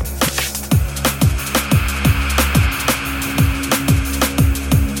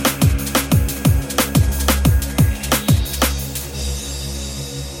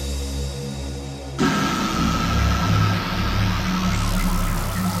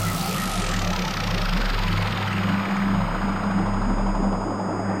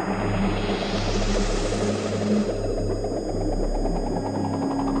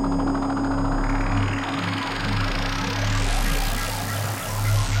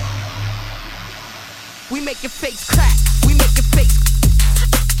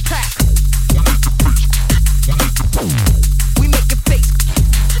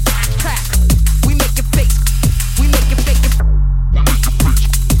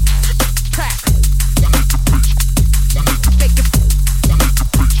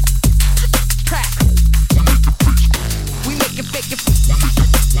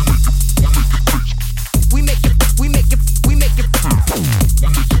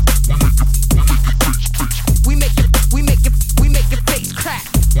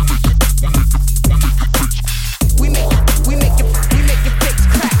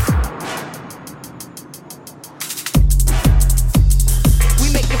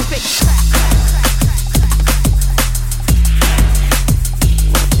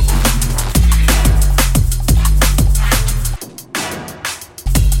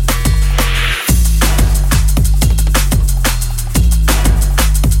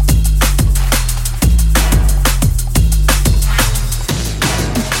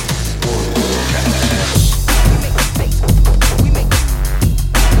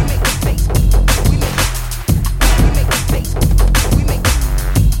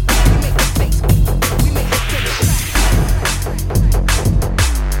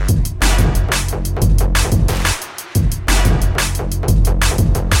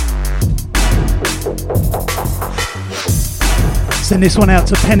 Send this one out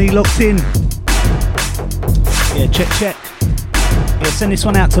to Penny locked in. Yeah, check. Yeah, send this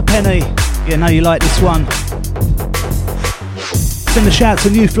one out to Penny. Yeah, know you like this one. Send a shout to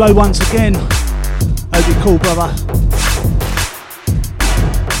New Flow once again. Hope you're cool, brother.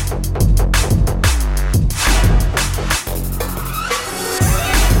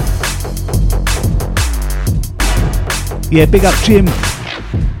 Yeah, big up Jim.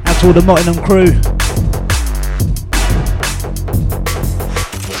 Out to all the Mottingham crew.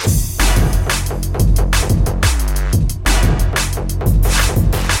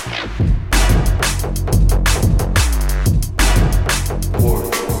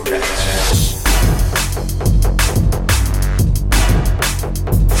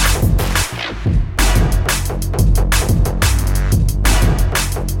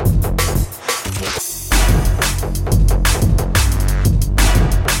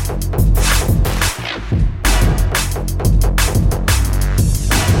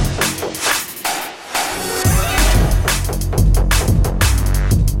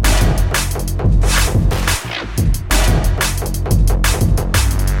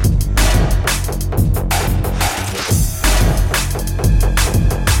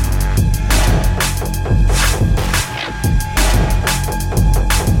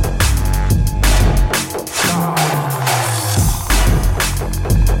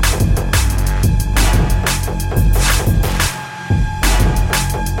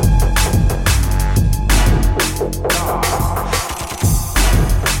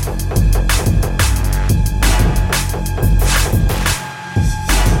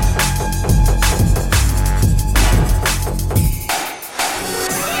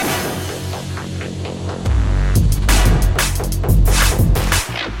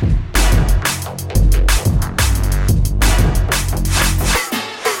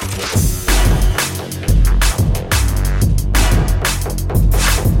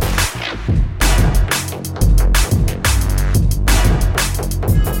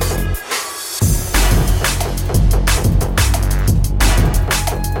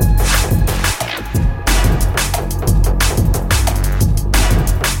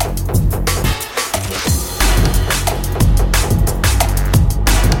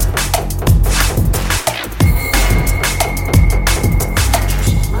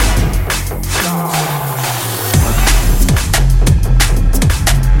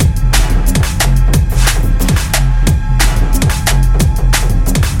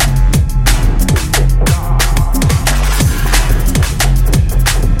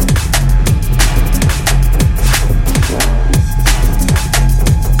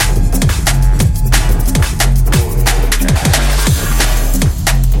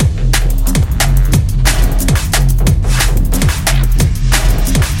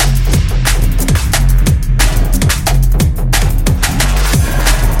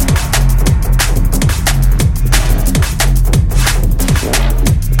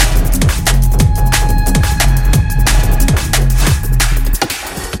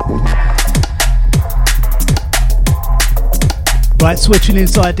 Right, switching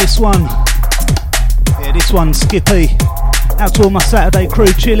inside this one. Yeah, this one's Skippy. Out to all my Saturday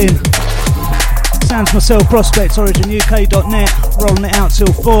crew chilling. Sounds myself, Prospect, OriginUK.net. Rolling it out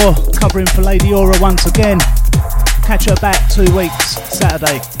till 4. Covering for Lady Aura once again. Catch her back 2 weeks,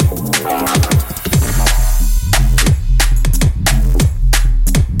 Saturday.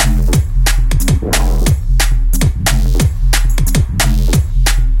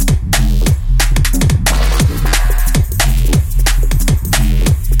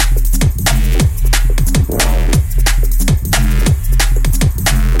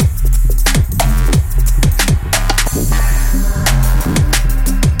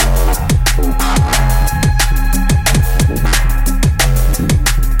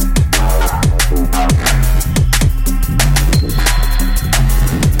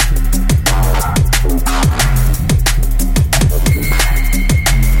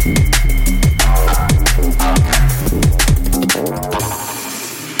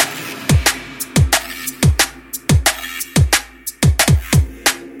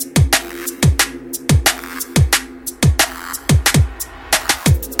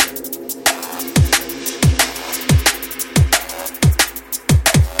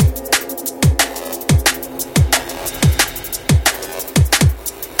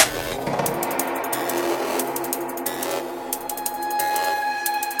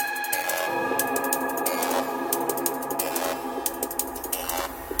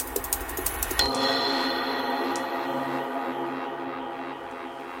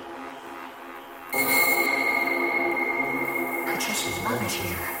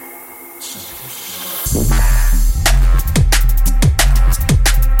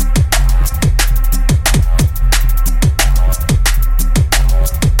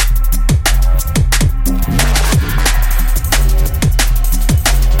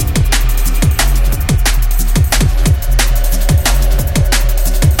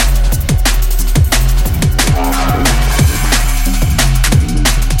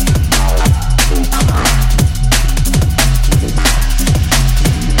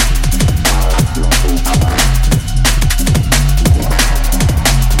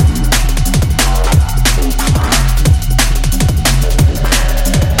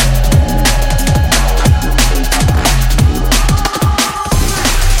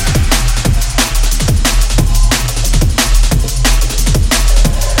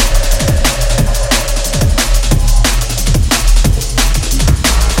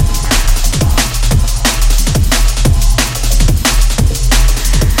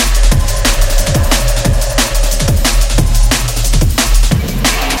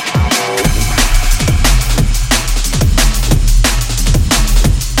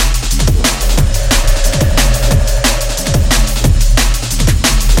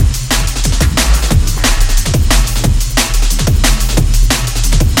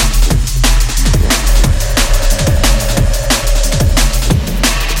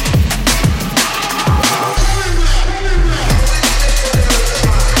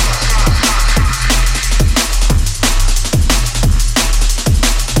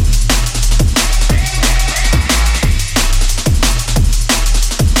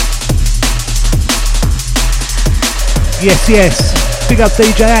 Yes, yes. Big up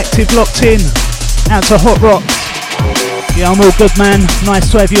DJ Active locked in. Out to Hot Rocks. Yeah, I'm all good, man.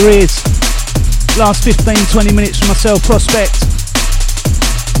 Nice to have your ears. Last 15-20 minutes for myself, Prospect.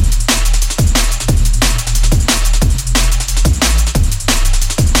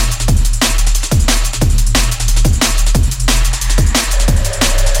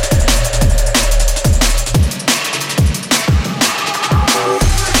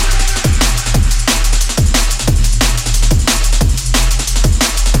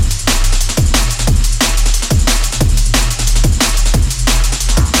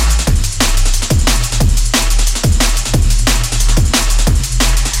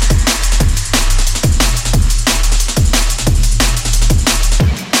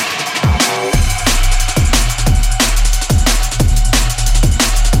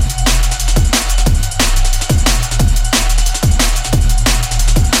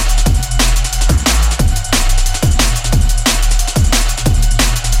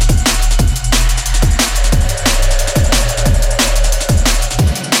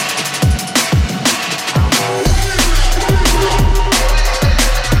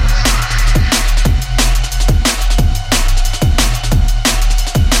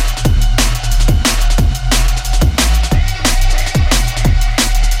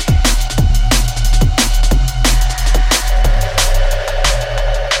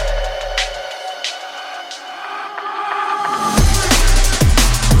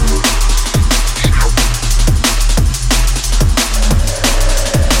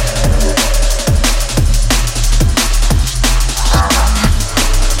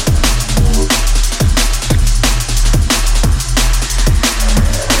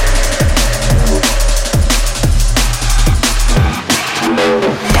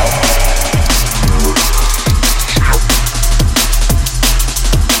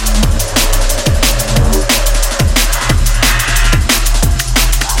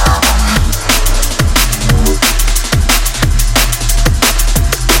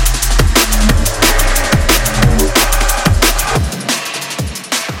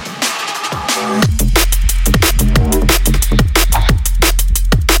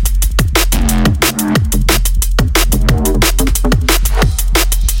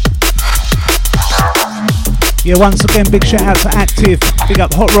 Yeah, once again, big shout out to Active, big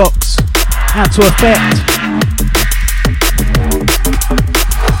up Hot Rocks, out to Effect.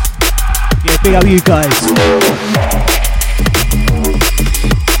 Yeah, big up you guys.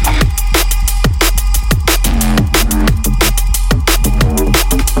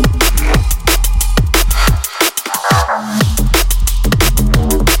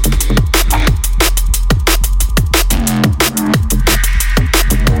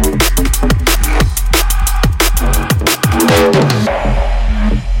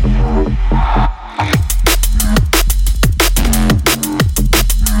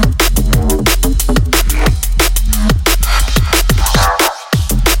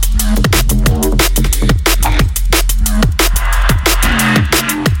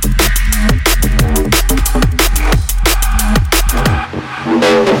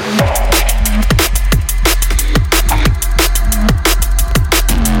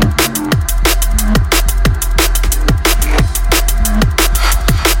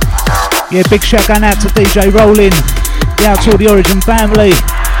 Yeah, big shout going out to DJ Rollin'. Yeah, out to all the Origin family.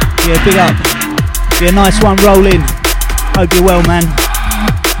 Yeah, big up. Yeah, nice one, Rollin'. Hope you're well, man.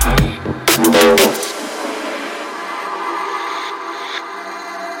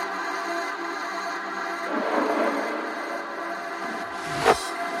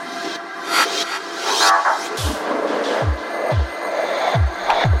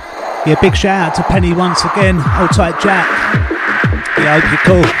 Yeah, big shout out to Penny once again. Hold tight, Jack. Yeah, I hope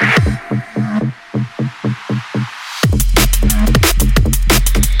you're cool.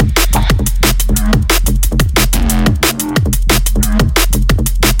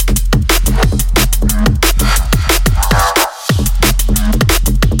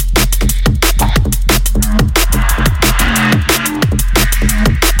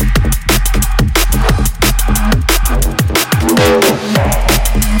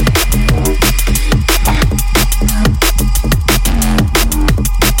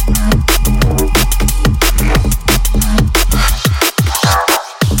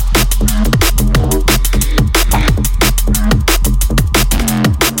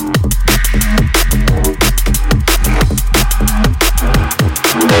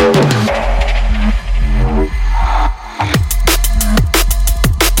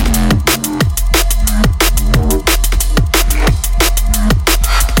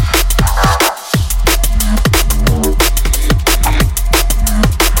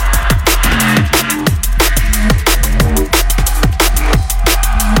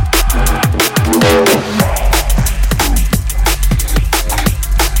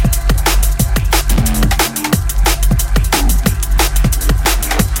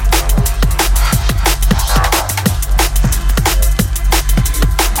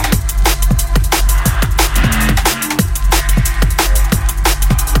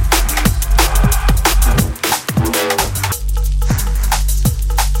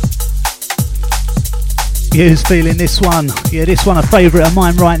 Yeah, who's feeling this one? Yeah, this one a favourite of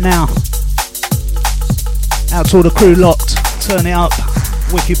mine right now. Out to all the crew locked. Turn it up.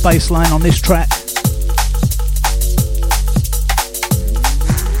 Wicked bass line on this track.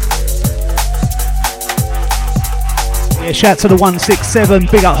 Yeah, shout to the 167.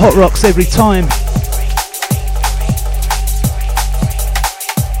 Big up Hot Rocks every time.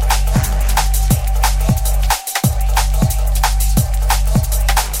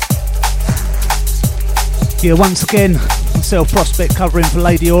 Yeah, once again, myself Prospect covering for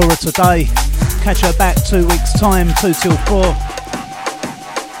Lady Aura today. Catch her back 2 weeks time, 2 till 4.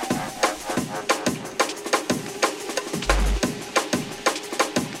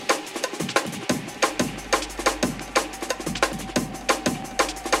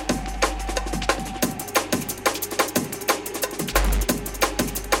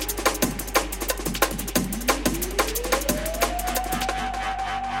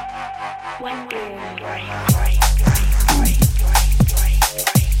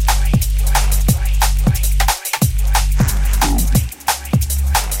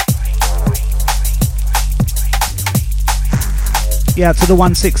 Yeah, out to the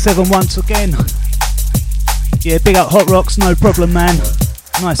 167 once again. Yeah, big up Hot Rocks, no problem, man.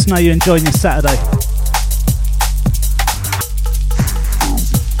 Nice to know you're enjoying your Saturday.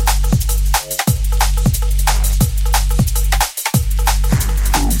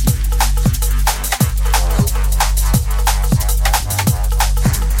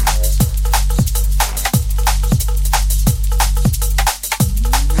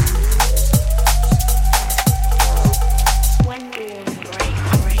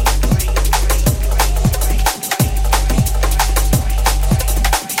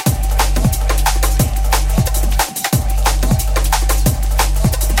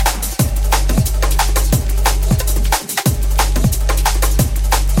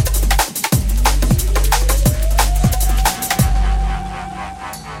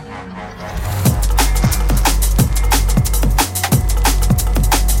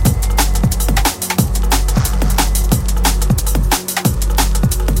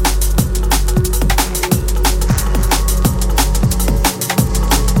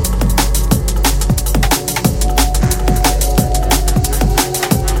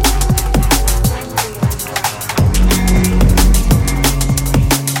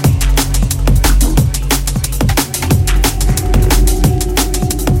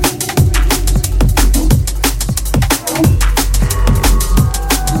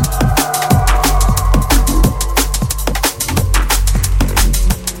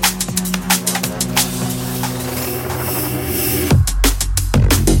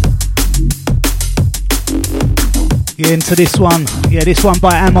 Into this one, yeah, this one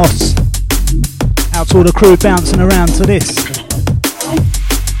by Amos. Out to all the crew bouncing around to this.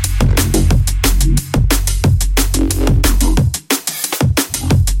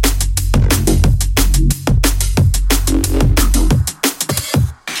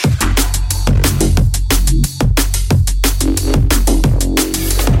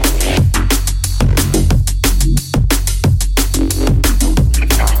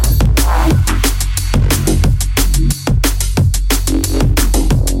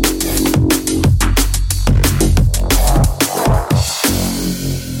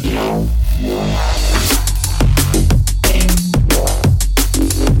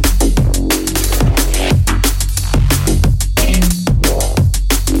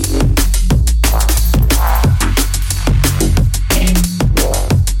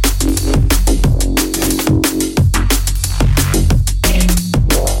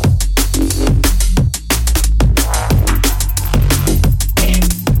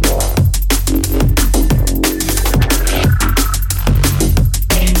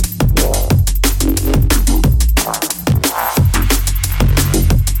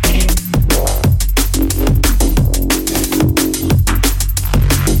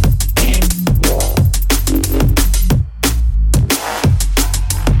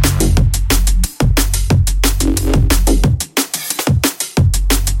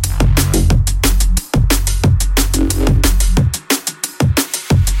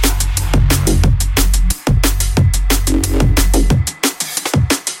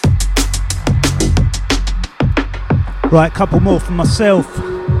 Right, couple more for myself,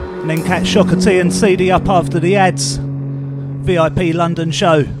 and then catch Shocker T and CD up after the ads. VIP London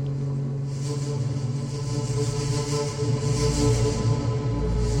show.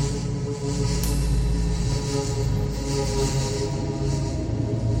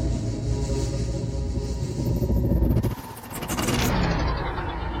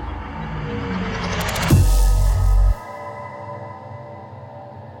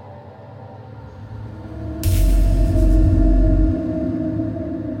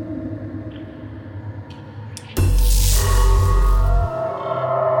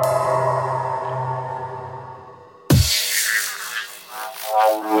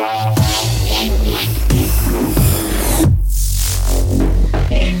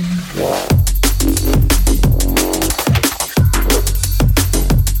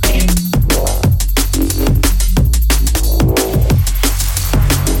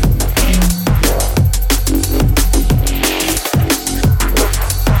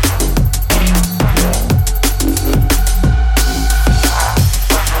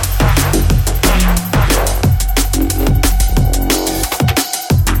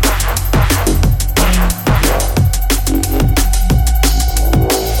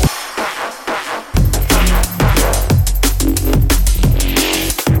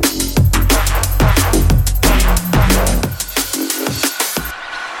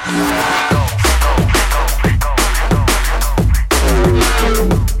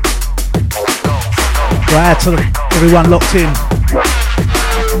 out to everyone locked in.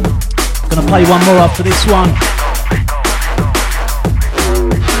 Gonna play one more after this one.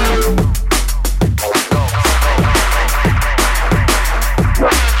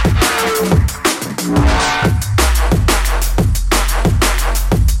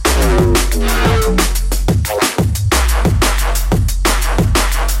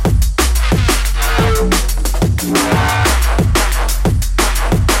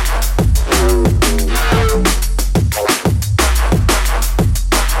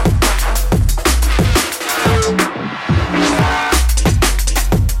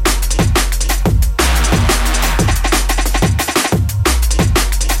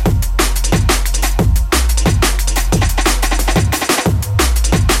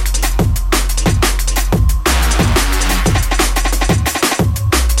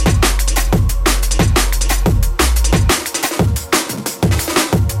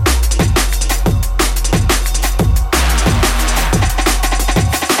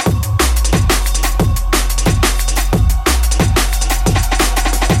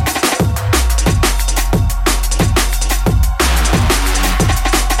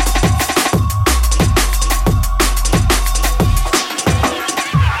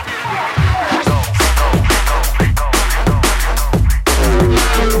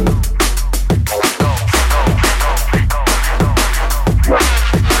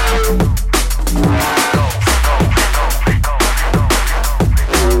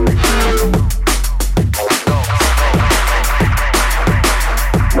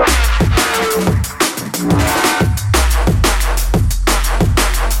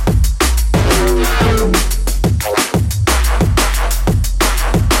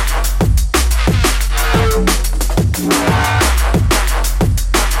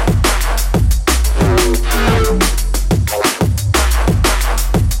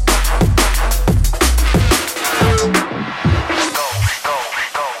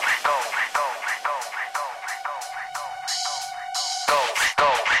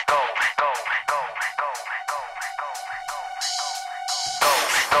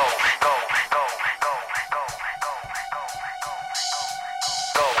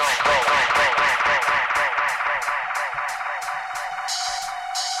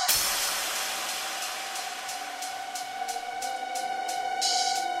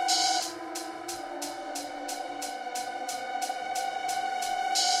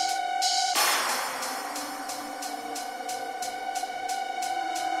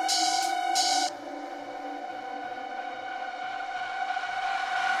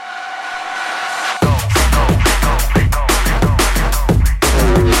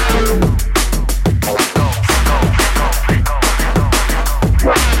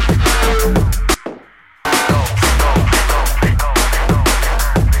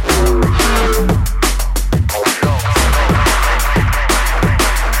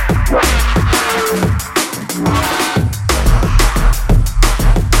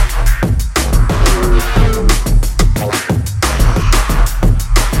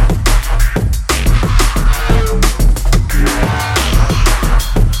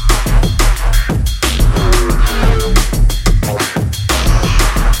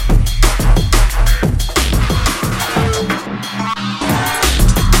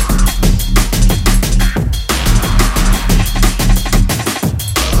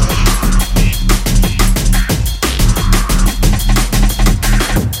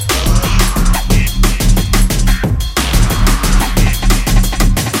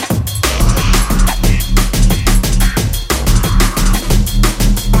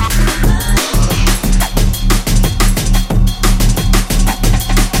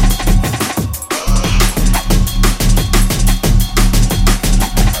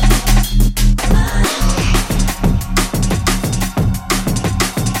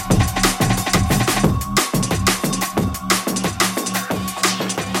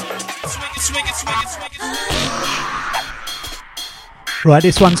 Right,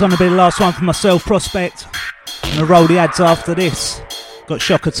 this one's going to be the last one for myself, Prospect. I'm going to roll the ads after this. Got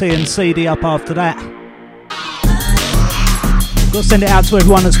Shocker T and CD up after that. Got to send it out to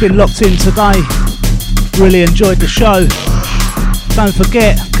everyone that's been locked in today. Really enjoyed the show. Don't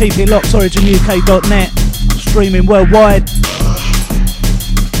forget, keep it locked, originuk.net. Streaming worldwide.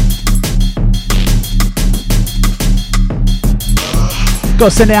 Got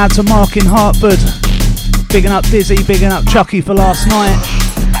to send it out to Mark in Hartford. Bigging up Dizzy, bigging up Chucky for last night.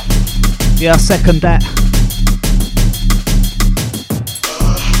 Yeah, I second that.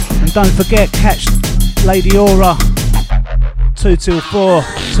 And don't forget, catch Lady Aura 2 till 4,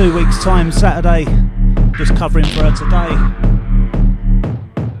 2 weeks time, Saturday. Just covering for her today.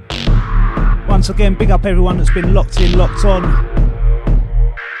 once again, big up everyone that's been locked in, locked on.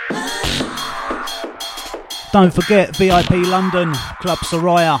 Don't forget VIP London, Club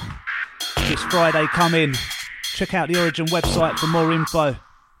Soraya, this Friday coming. Check out the Origin website for more info.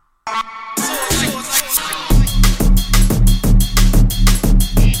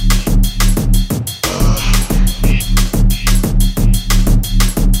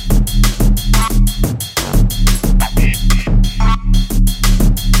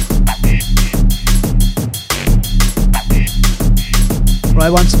 Right,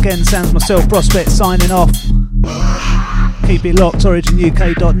 once again, sounds myself, Prospect, signing off. Keep it locked,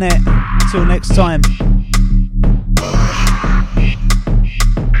 originuk.net. Until next time.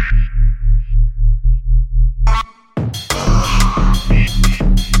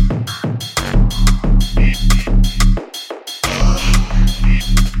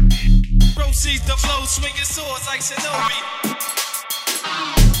 Proceeds to flow, swinging swords like Shinobi.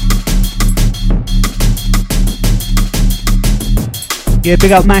 Yeah,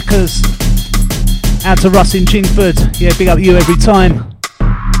 big up Maccas. Out to Russ in Chingford. Yeah, big up you every time.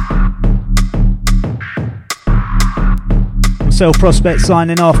 Myself, Prospect,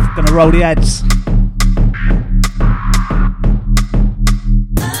 signing off. Gonna roll the ads.